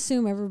mean, I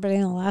assume everybody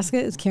in Alaska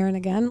is carrying a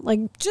gun,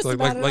 like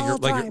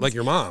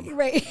your mom.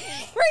 Right.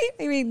 Right.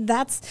 I mean,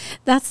 that's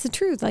the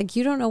truth. Like,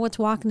 you don't know what's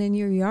walking in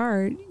your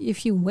yard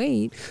if you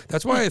wait.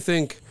 That's why I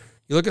think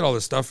you look at all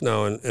this stuff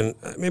now, and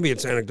maybe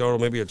it's anecdotal,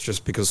 maybe it's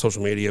just because of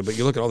social media, but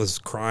you look at all this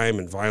crime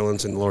and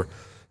violence in lower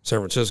San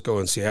Francisco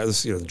and Seattle.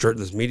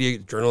 This media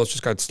journalist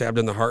just got stabbed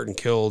in the heart and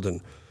killed,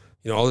 and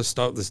all this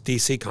stuff. This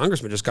D.C.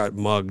 congressman just got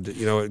mugged, at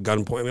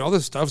gunpoint. I mean, all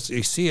this stuff.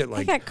 You see it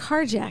like I got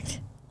carjacked,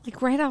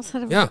 like right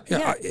outside of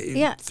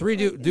yeah. Three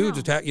dudes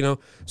attack.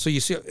 So you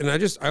see, and I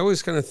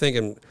always kind of think,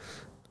 and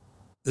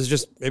this is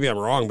just maybe I'm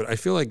wrong, but I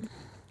feel like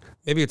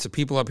maybe it's the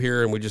people up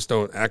here and we just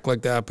don't act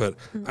like that. But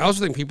I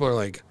also think people are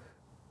like,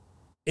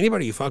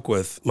 anybody you fuck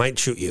with might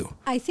shoot you.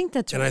 I think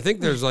that's right. And I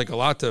think there's like a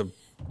lot to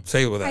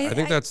say with that. I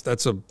think that's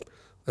something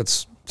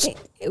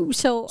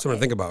to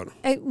think about.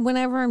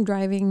 Whenever I'm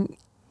driving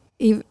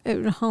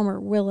at home or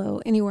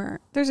Willow, anywhere,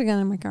 there's a gun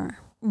in my car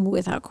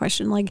without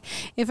question. Like,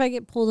 if I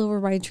get pulled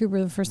over by a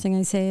trooper, the first thing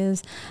I say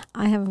is,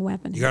 I have a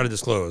weapon. You got to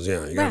disclose,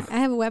 yeah. I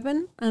have a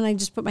weapon, and I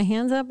just put my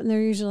hands up, and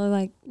they're usually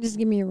like, just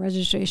give me your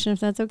registration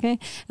if that's okay. And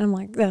I'm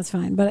like, that's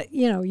fine, but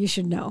you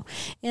should know.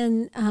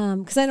 And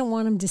because I don't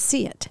want them to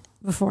see it.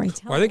 before I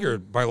tell Well, I think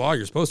them. by law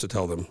you're supposed to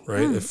tell them,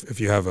 right? If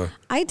you have a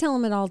I tell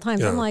them at all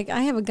times. Yeah. I'm like,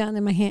 I have a gun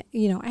in my hand.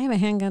 I have a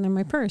handgun in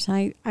my purse.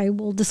 I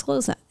will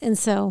disclose that. And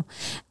so,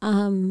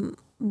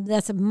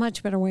 that's a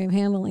much better way of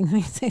handling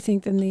things, I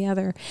think, than the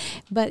other.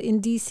 But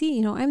in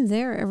DC, I'm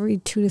there every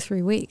 2 to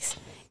 3 weeks.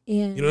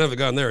 And you don't have a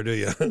gun there, do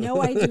you?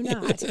 no, I do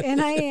not.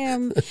 And I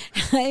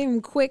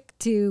am quick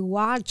to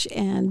watch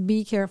and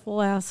be careful.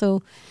 I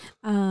also,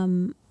 I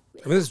mean,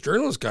 this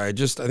journalist guy I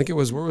think it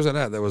was, where was that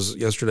at? That was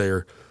yesterday,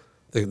 or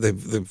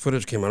the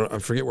footage came out. I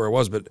forget where it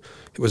was, but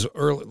it was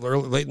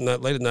late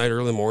at night,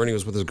 early morning. He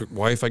was with his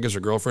wife, I guess, or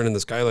girlfriend, and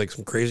this guy, like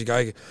some crazy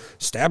guy,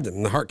 stabbed him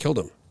in the heart, killed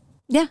him.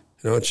 yeah,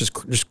 It's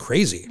just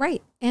crazy.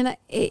 right. And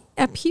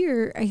up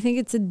here, I think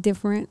it's a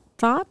different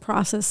thought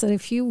process that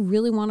if you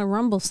really want to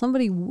rumble,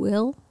 somebody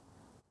will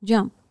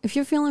jump. If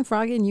you're feeling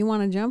froggy and you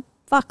want to jump,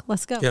 fuck,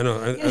 let's go. Yeah,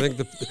 no,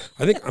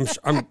 I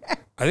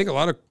think a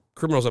lot of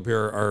criminals up here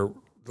are,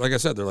 like I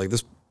said, they're like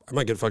this. I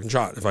might get fucking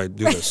shot if I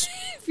do this.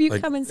 If you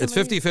Like, come in, it's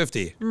somebody-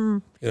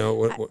 50-50.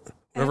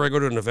 Whenever I go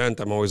to an event,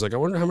 I'm always like, I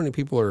wonder how many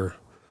people are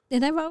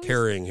and I've always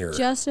carrying here.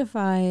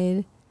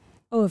 justified.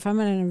 Oh, if I'm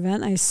at an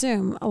event, I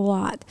assume a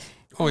lot.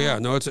 Oh yeah,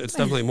 no, it's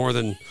definitely more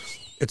than.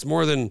 It's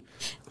more than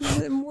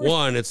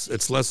one.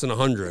 It's less than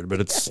 100, but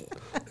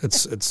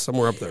it's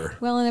somewhere up there.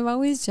 Well, and I've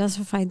always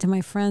justified to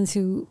my friends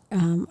who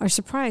are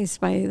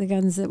surprised by the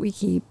guns that we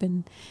keep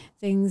and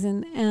things,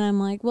 and I'm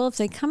like, well, if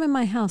they come in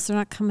my house, they're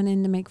not coming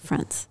in to make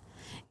friends,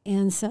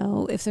 and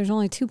so if there's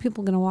only 2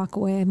 people going to walk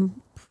away,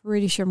 I'm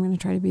pretty sure I'm going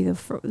to try to be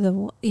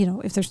the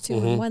if there's 2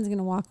 and one's going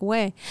to walk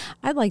away,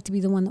 I'd like to be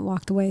the one that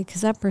walked away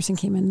because that person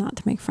came in not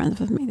to make friends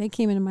with me. They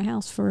came into my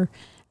house for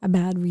a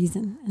bad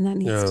reason, and that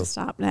needs to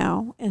stop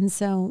now. And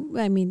so,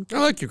 I mean, I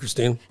like you,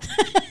 Christine.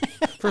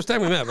 First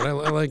time we met, but I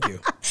like you.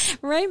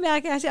 right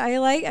back at you.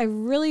 I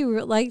really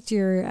liked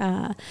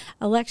your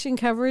election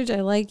coverage. I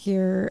like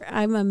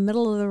I'm a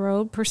middle of the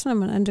road person.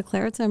 I'm an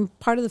undeclared, so I'm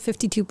part of the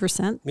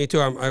 52%. Me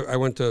too. I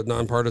went to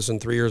nonpartisan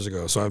 3 years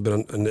ago, so I've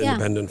been an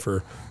independent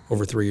for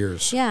over 3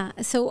 years. Yeah,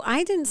 so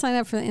I didn't sign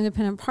up for the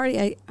independent party.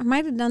 I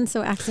might have done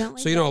so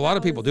accidentally. So a lot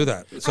of people do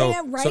that. So I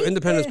know, right? so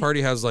Independence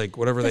Party has like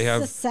whatever they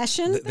have.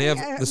 Secession. They have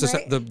right?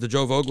 the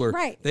Joe Vogler.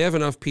 Right. They have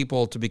enough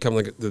people to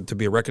become to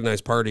be a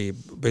recognized party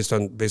based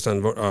on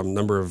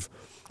number of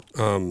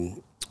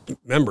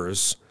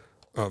members,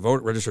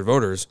 registered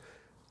voters.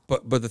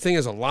 But the thing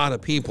is, a lot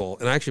of people,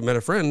 and I actually met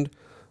a friend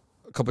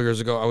a couple of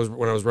years ago.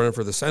 When I was running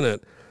for the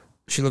Senate.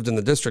 She lived in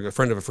the district, a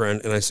friend of a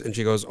friend, and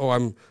she goes, "Oh,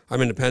 I'm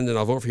independent.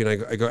 I'll vote for you."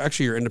 And I go,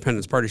 "Actually, you're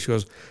Independence Party." She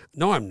goes,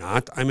 "No, I'm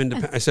not. I'm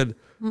independent." I said,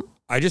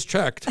 "I just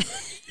checked."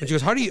 And she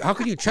goes, "How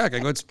can you check?" I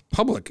go, "It's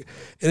public."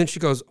 And then she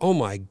goes, "Oh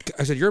my!"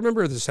 I said, "You're a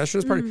member of the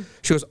Secessionist Party?"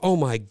 She goes, "Oh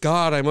my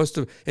God, I must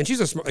have." And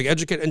she's a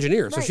educated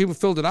engineer, so Right. she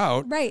filled it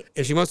out, Right.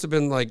 And she must have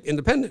been like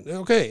independent.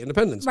 Okay,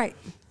 independence, Right.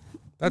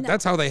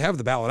 That's how they have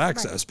the ballot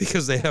access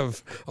because they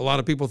have a lot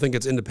of people think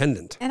it's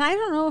independent. And I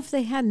don't know if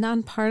they had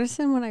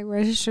nonpartisan when I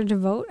registered to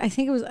vote. I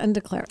think it was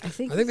undeclared. I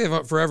think they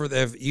have forever. They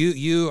have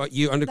you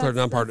undeclared, That's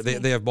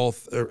nonpartisan. They have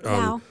both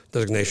Now.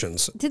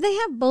 designations. Did they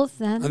have both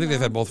then? I think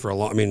they've had both for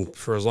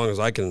for as long as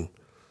I can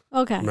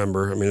Okay.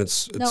 remember. I mean,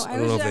 it's No, I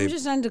don't know if I'm they.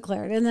 just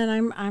undeclared, and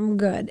then I'm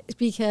good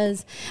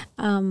because,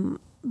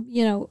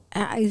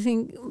 I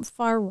think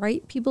far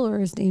right people are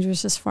as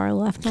dangerous as far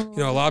left.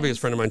 A lobbyist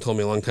friend of mine told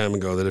me a long time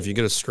ago that if you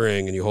get a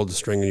string and you hold the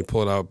string and you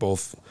pull it out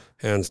both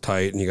hands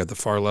tight, and you got the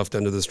far left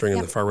end of the string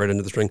and the far right end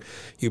of the string,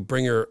 you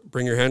bring your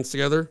hands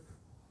together,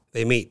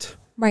 they meet.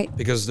 Right.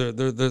 Because they're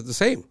the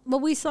same. Well,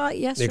 we saw it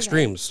yesterday. The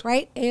extremes.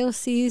 Right?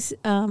 AOC's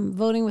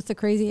voting with the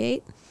crazy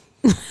 8.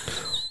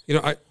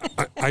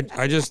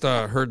 I just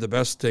heard the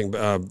best thing.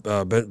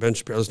 Ben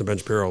Shapiro, I listen to Ben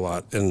Shapiro a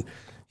lot, and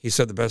he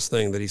said the best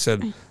thing that he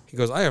said. He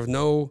goes, "I have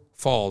no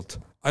fault.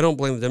 I don't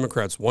blame the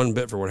Democrats one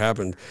bit for what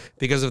happened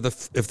because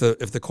if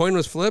the coin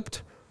was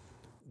flipped,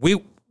 we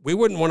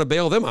wouldn't want to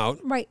bail them out.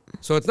 Right.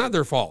 So it's not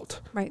their fault.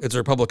 Right. It's the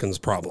Republicans'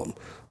 problem,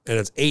 and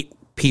it's 8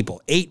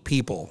 people. 8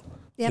 people.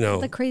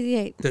 Yep, the crazy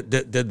 8.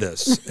 That did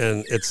this,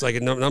 and it's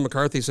like now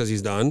McCarthy says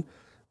he's done,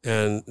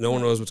 and no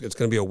one knows it's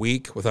going to be a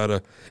week without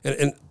a.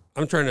 And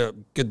I'm trying to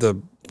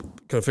kind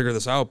of figure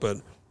this out, but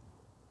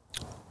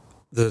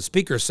the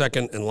speaker's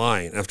second in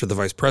line after the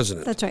vice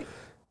president. That's right.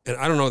 And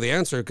I don't know the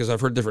answer because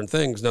I've heard different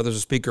things. Now there's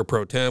a speaker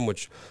pro tem,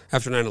 which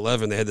after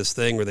 9/11 they had this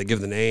thing where they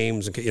give the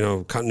names and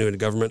continuity of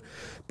government.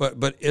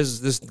 But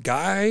is this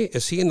guy,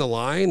 is he in the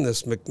line?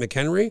 This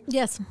McHenry?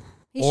 Yes,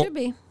 he should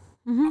be.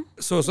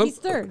 So He's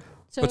third.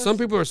 So but some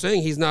people are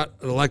saying he's not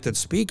an elected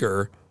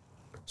speaker.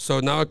 So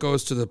now it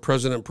goes to the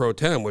president pro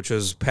tem, which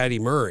is Patty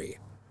Murray.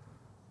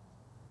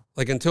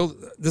 Like until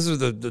this is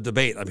the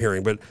debate I'm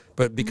hearing,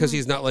 but because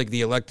he's not like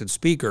the elected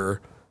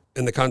speaker,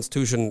 and the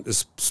Constitution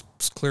is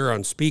clear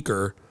on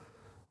speaker.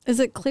 Is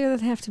it clear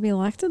that they have to be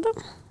elected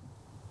though?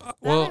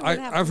 Well,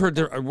 I've heard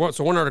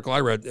so one article I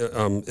read,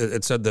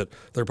 it said that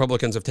the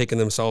Republicans have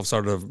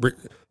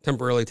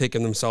temporarily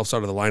taken themselves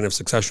out of the line of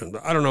succession.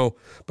 But I don't know,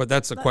 but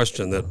that's a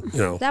question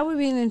that That would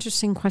be an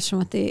interesting question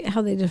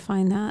how they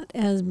define that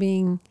as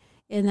being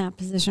in that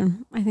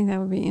position. I think that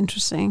would be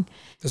interesting.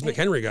 This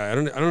McHenry guy, I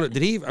don't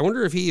know. I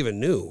wonder if he even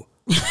knew.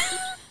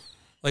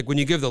 Like when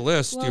you give the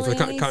list Well, for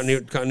the and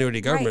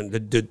continuity government,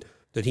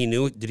 did he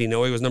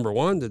know he was number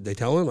one? Did they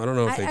tell him? I don't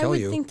know if they tell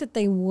you. I would think that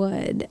they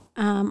would.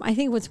 I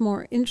think what's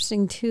more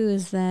interesting too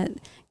is that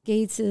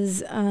Gates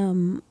is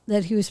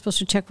that he was supposed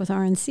to check with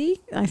RNC.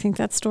 I think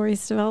that story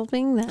is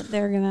developing that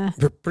they're gonna.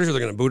 Pretty sure they're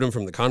gonna boot him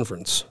from the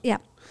conference. Yeah.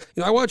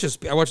 You know, I watched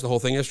the whole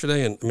thing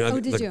yesterday, and I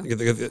mean, did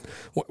you?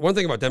 One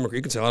thing about Democrats,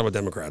 you can say a lot about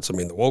Democrats. I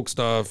mean, the woke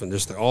stuff and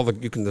just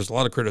there's a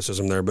lot of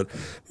criticism there, but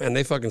man,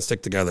 they fucking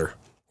stick together.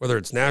 Whether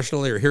it's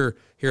nationally or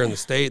here in the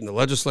state and the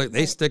legislature,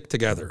 they stick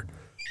together.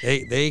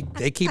 They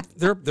keep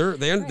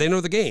they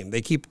know the game.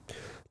 They keep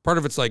part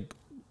of it's like,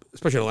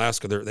 especially in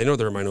Alaska, they know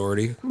they're a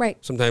minority, Right.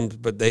 Sometimes,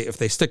 but if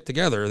they stick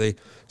together,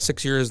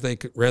 6 years they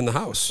ran the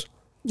House.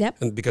 Yep.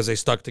 And because they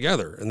stuck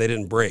together and they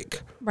didn't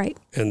break. Right.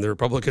 And the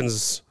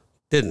Republicans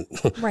didn't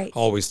Right.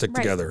 always stick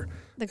Right. together.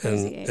 The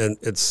crazy eight. And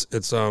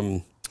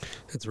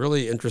it's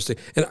really interesting.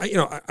 And I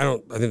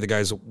think the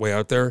guy's way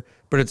out there,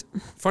 but it's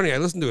funny. I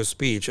listened to his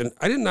speech and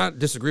I did not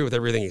disagree with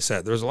everything he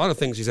said. There was a lot of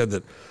things he said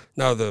that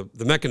now the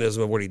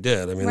mechanism of what he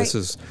did. I mean, Right.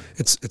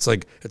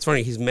 it's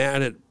funny. He's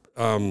mad at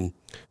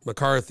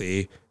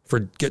McCarthy for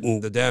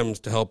getting the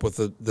Dems to help with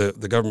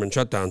the government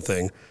shutdown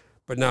thing.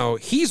 But now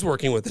he's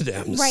working with the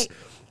Dems Right.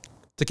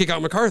 to kick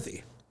out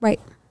McCarthy. Right.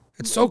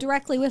 It's so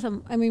Directly with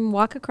him. I mean,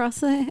 walk across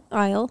the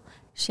aisle,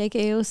 shake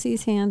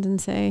AOC's hand, and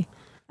say,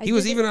 he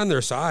was even on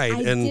their side.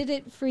 I and did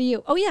it for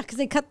you. Oh yeah, because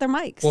they cut their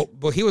mics.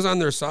 Well, he was on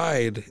their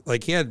side.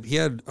 Like he had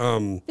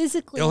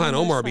Physically Ilhan on their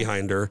Omar side.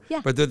 behind her.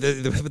 Yeah. But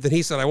then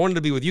he said, "I wanted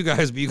to be with you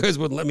guys, but you guys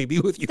wouldn't let me be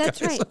with you That's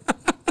guys."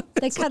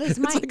 right. They cut his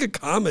mic. It's like a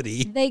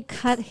comedy. They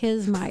cut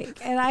his mic.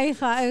 And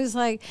I was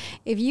like,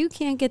 if you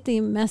can't get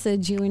the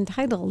message, you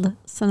entitled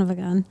son of a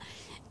gun,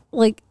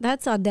 like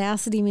that's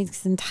audacity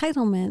meets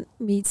entitlement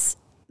meets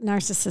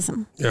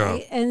narcissism. Yeah.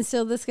 Right? And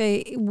so this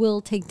guy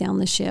will take down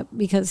the ship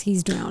because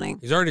he's drowning.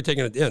 He's already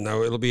taken it in.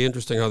 Now it'll be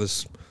interesting how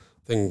this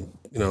thing,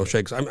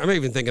 shakes. I'm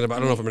even thinking about. I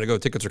don't know if I'm going to go.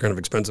 Tickets are kind of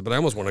expensive, but I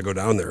almost want to go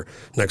down there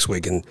next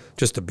week and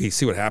just to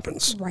see what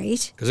happens.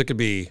 Right. Because it could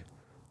be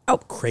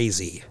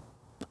crazy.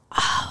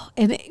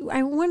 And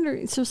I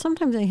wonder, so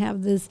sometimes I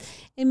have this,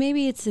 and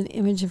maybe it's an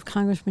image of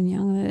Congressman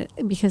Young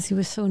that because he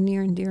was so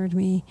near and dear to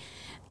me.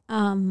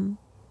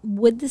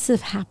 Would this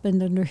have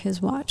happened under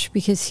his watch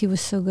because he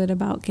was so good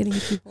about getting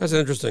people? That's an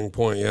interesting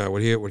point. Yeah.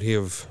 Would he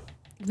have?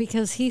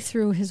 Because he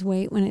threw his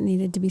weight when it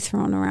needed to be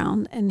thrown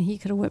around, and he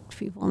could have whipped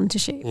people into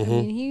shape. I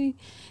mean, he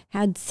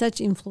had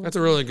such influence. That's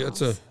a really good.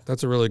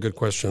 That's a really good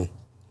question.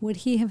 Would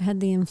he have had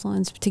the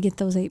influence to get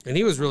those 8? And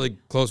he was really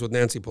close with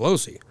Nancy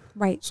Pelosi.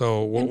 Right.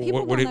 So And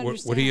people would don't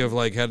he have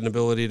understand. had an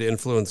ability to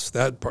influence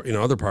that part,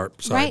 other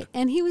part side? Right.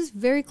 And he was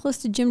very close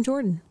to Jim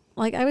Jordan.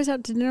 Like I was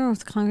out to dinner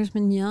with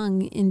Congressman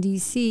Young in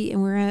D.C.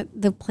 and we're at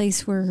the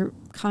place where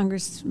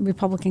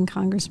Republican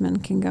congressmen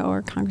can go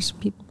or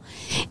congresspeople.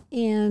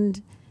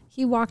 And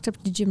he walked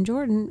up to Jim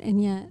Jordan,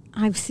 and yet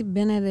I've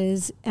been at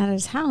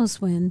his house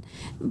when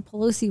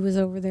Pelosi was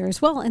over there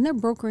as well, and they're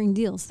brokering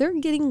deals. They're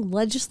getting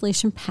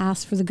legislation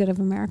passed for the good of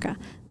America.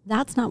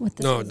 That's not what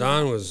this is.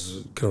 Don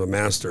was kind of a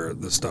master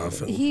at this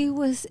stuff. And He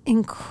was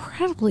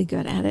incredibly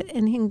good at it,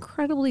 and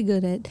incredibly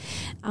good at.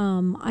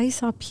 I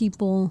saw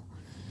people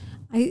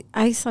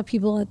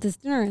at this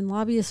dinner, and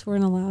lobbyists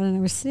weren't allowed. And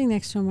I was sitting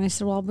next to him, and I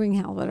said, "Well, I'll bring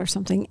Halbert or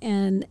something."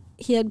 And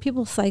he had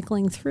people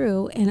cycling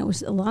through, and it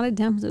was a lot of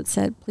Dems that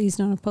said, "Please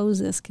don't oppose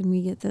this. Can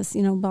we get this?"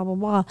 Blah blah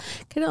blah.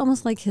 Kind of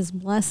almost like his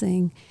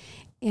blessing.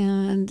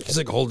 And he's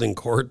like holding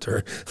court,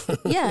 or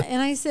yeah,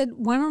 and I said,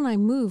 "Why don't I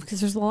move?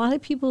 Because there's a lot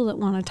of people that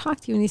want to talk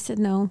to you." And he said,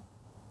 "No,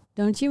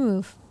 don't you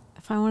move.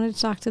 If I wanted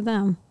to talk to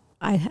them,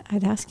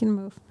 I'd ask you to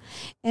move."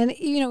 And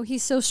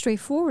he's so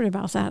straightforward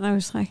about that. And I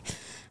was like,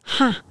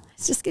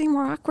 it's just getting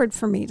more awkward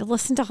for me to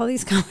listen to all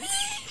these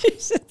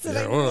conversations that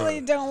I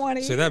really don't want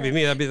to see. hear. That'd be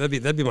me.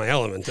 That'd be my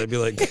element. I'd be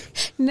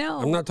like,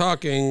 no, I'm not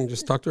talking.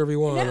 Just talk to whoever you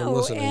want. I'm No,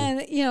 listening.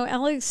 and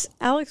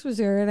Alex was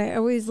there, and I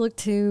always look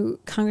to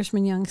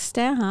Congressman Young's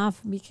staff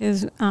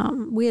because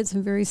we had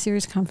some very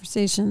serious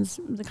conversations,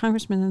 the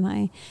congressman and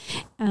I,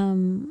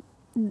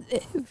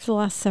 for the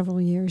last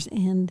several years,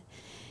 and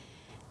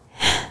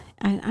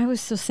I was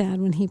so sad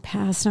when he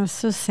passed. And I was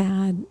so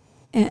sad.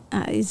 And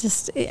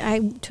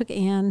I took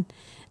Ann,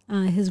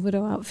 his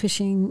widow, out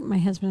fishing. My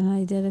husband and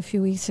I did a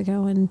few weeks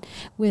ago, and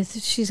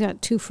she's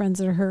got 2 friends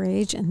that are her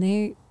age, and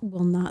they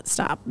will not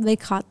stop. They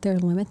caught their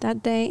limit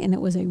that day, and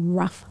it was a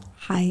rough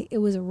high. It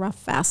was a rough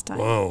fast time.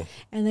 Wow.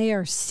 And they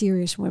are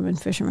serious women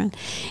fishermen,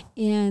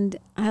 and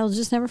I'll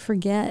just never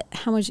forget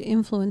how much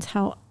influence,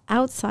 how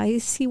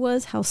outsized he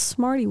was, how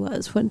smart he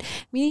was.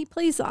 He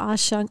plays the aw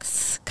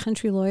shucks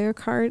country lawyer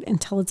card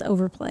until it's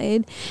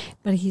overplayed,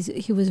 but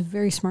he was a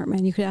very smart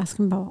man. You could ask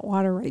him about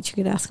water rights. You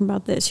could ask him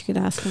about this. You could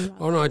ask him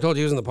about Oh no, I told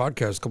you he was in the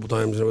podcast a couple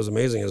times, and it was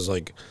amazing. His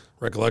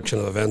recollection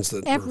of events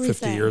that were 50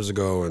 Everything. years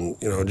ago, and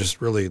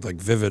just really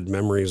vivid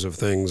memories of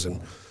things.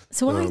 And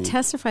So when I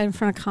testified in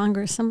front of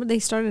Congress, they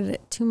started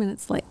at 2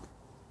 minutes late.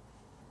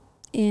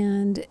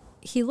 And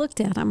he looked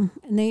at him,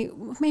 and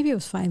maybe it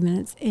was 5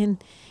 minutes,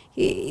 and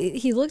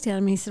he looked at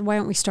him and he said, "Why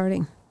aren't we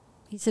starting?"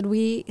 He said,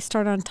 "We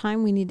start on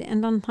time. We need to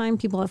end on time.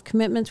 People have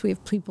commitments. We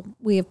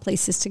have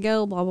places to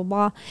go. Blah blah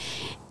blah."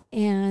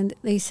 And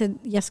they said,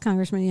 "Yes,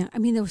 Congressman." Yeah. I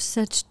mean, there was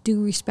such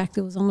due respect.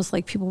 It was almost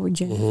like people were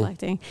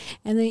genuflecting.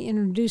 And they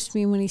introduced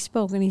me when he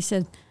spoke, and he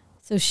said,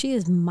 "So she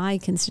is my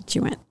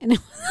constituent." And it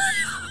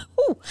was,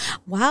 oh,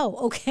 wow.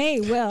 Okay,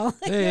 well,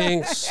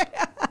 Thanks.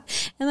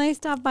 and I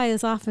stopped by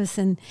his office,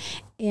 and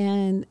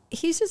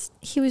he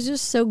was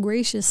just so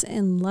gracious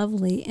and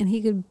lovely, and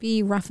he could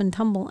be rough and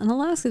tumble. And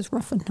Alaska's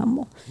rough and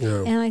tumble.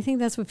 Yeah. And I think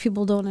that's what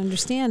people don't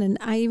understand. And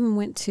I even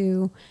went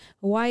to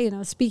Hawaii, and I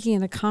was speaking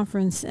at a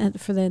conference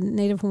for the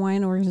Native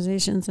Hawaiian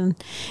organizations, and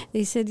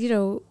they said,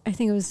 I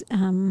think it was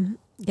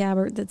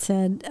Gabbard that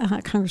said,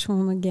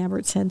 Congresswoman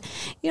Gabbard said,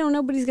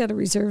 nobody's got a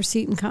reserved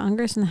seat in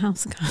Congress, in the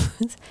House of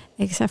Commons,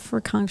 except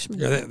for Congressman.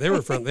 Yeah, they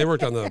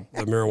worked on the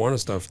marijuana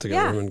stuff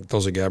together. Yeah. And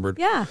Tulsi Gabbard.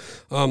 Yeah.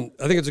 I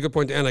think it's a good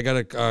point to end. I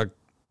got to.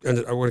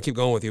 And I want to keep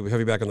going with you. We have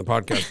you back on the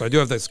podcast, but I do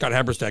have the Scott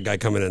Haberstad guy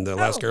coming in, the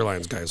Alaska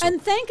Airlines guy. So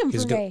And thank him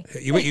for me.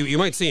 You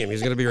might see him.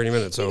 He's going to be here any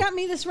minute. So He got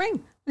me this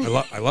ring.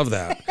 I love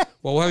that.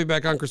 Well, we'll have you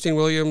back on. Christine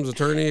Williams,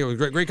 attorney. It was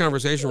a great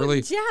conversation.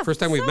 Really, Jeff, first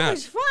time we've so met.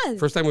 much fun.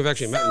 First time we've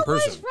actually met in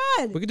person. much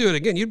fun. We could do it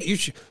again. You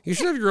should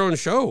have your own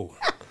show.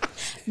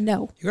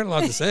 No. You got a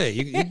lot to say.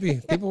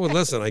 People would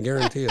listen. I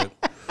guarantee it.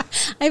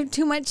 I have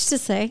too much to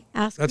say.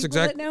 Ask That's people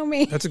that know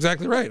me. That's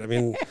exactly right. I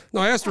mean,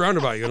 no, I asked around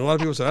about you, and a lot of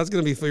people said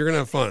you're going to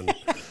have fun.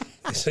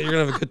 So you're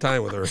going to have a good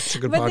time with her. It's a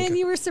good But podcast. then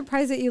you were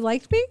surprised that you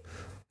liked me?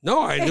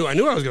 No, I knew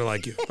I was going to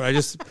like you, but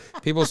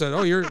people said,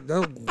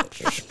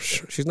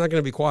 she's not going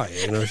to be quiet.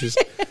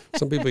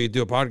 Some people you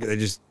do a podcast, they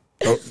just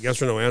don't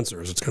yes or no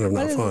answers. It's kind of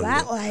not What is fun.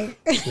 that but,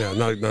 like? yeah,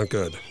 not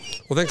good.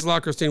 Well, thanks a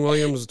lot, Christine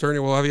Williams, attorney.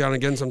 We'll have you on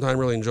again sometime.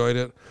 Really enjoyed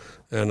it.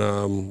 And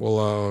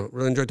we'll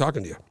really enjoy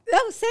talking to you.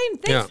 Oh, same.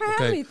 Thanks for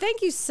having okay. me.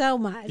 Thank you so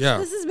much. Yeah.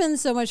 This has been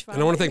so much fun.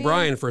 And I want to thank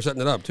Brian for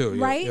setting it up, too.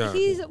 Right? Yeah.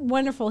 He's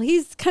wonderful.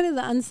 He's kind of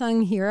the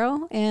unsung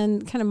hero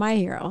and kind of my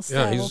hero. So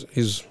Yeah,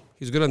 he's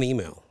good on the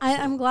email.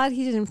 I'm glad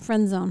he didn't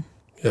friend zone.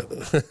 Yeah.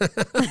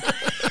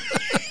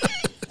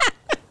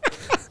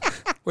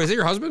 Wait, is that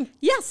your husband?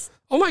 Yes.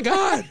 Oh my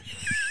God!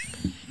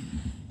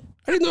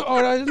 I did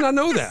not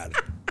know that.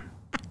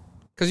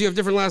 Because you have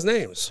different last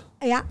names.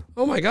 Yeah.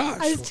 Oh my gosh!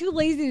 I was too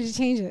lazy to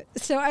change it.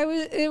 So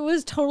it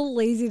was total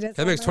laziness.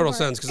 That makes total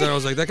sense because I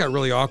was like, that got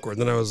really awkward.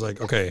 And then I was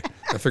like, okay,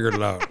 I figured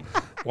it out.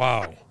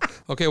 Wow.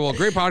 Okay, well,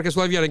 great podcast.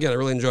 We'll have you on again. I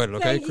really enjoyed it.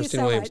 Okay, Thank you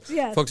Christine so Williams. much.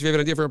 Yes. Folks, if you have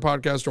an idea for a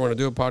podcast or want to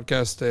do a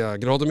podcast,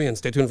 get hold of me and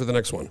stay tuned for the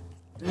next one.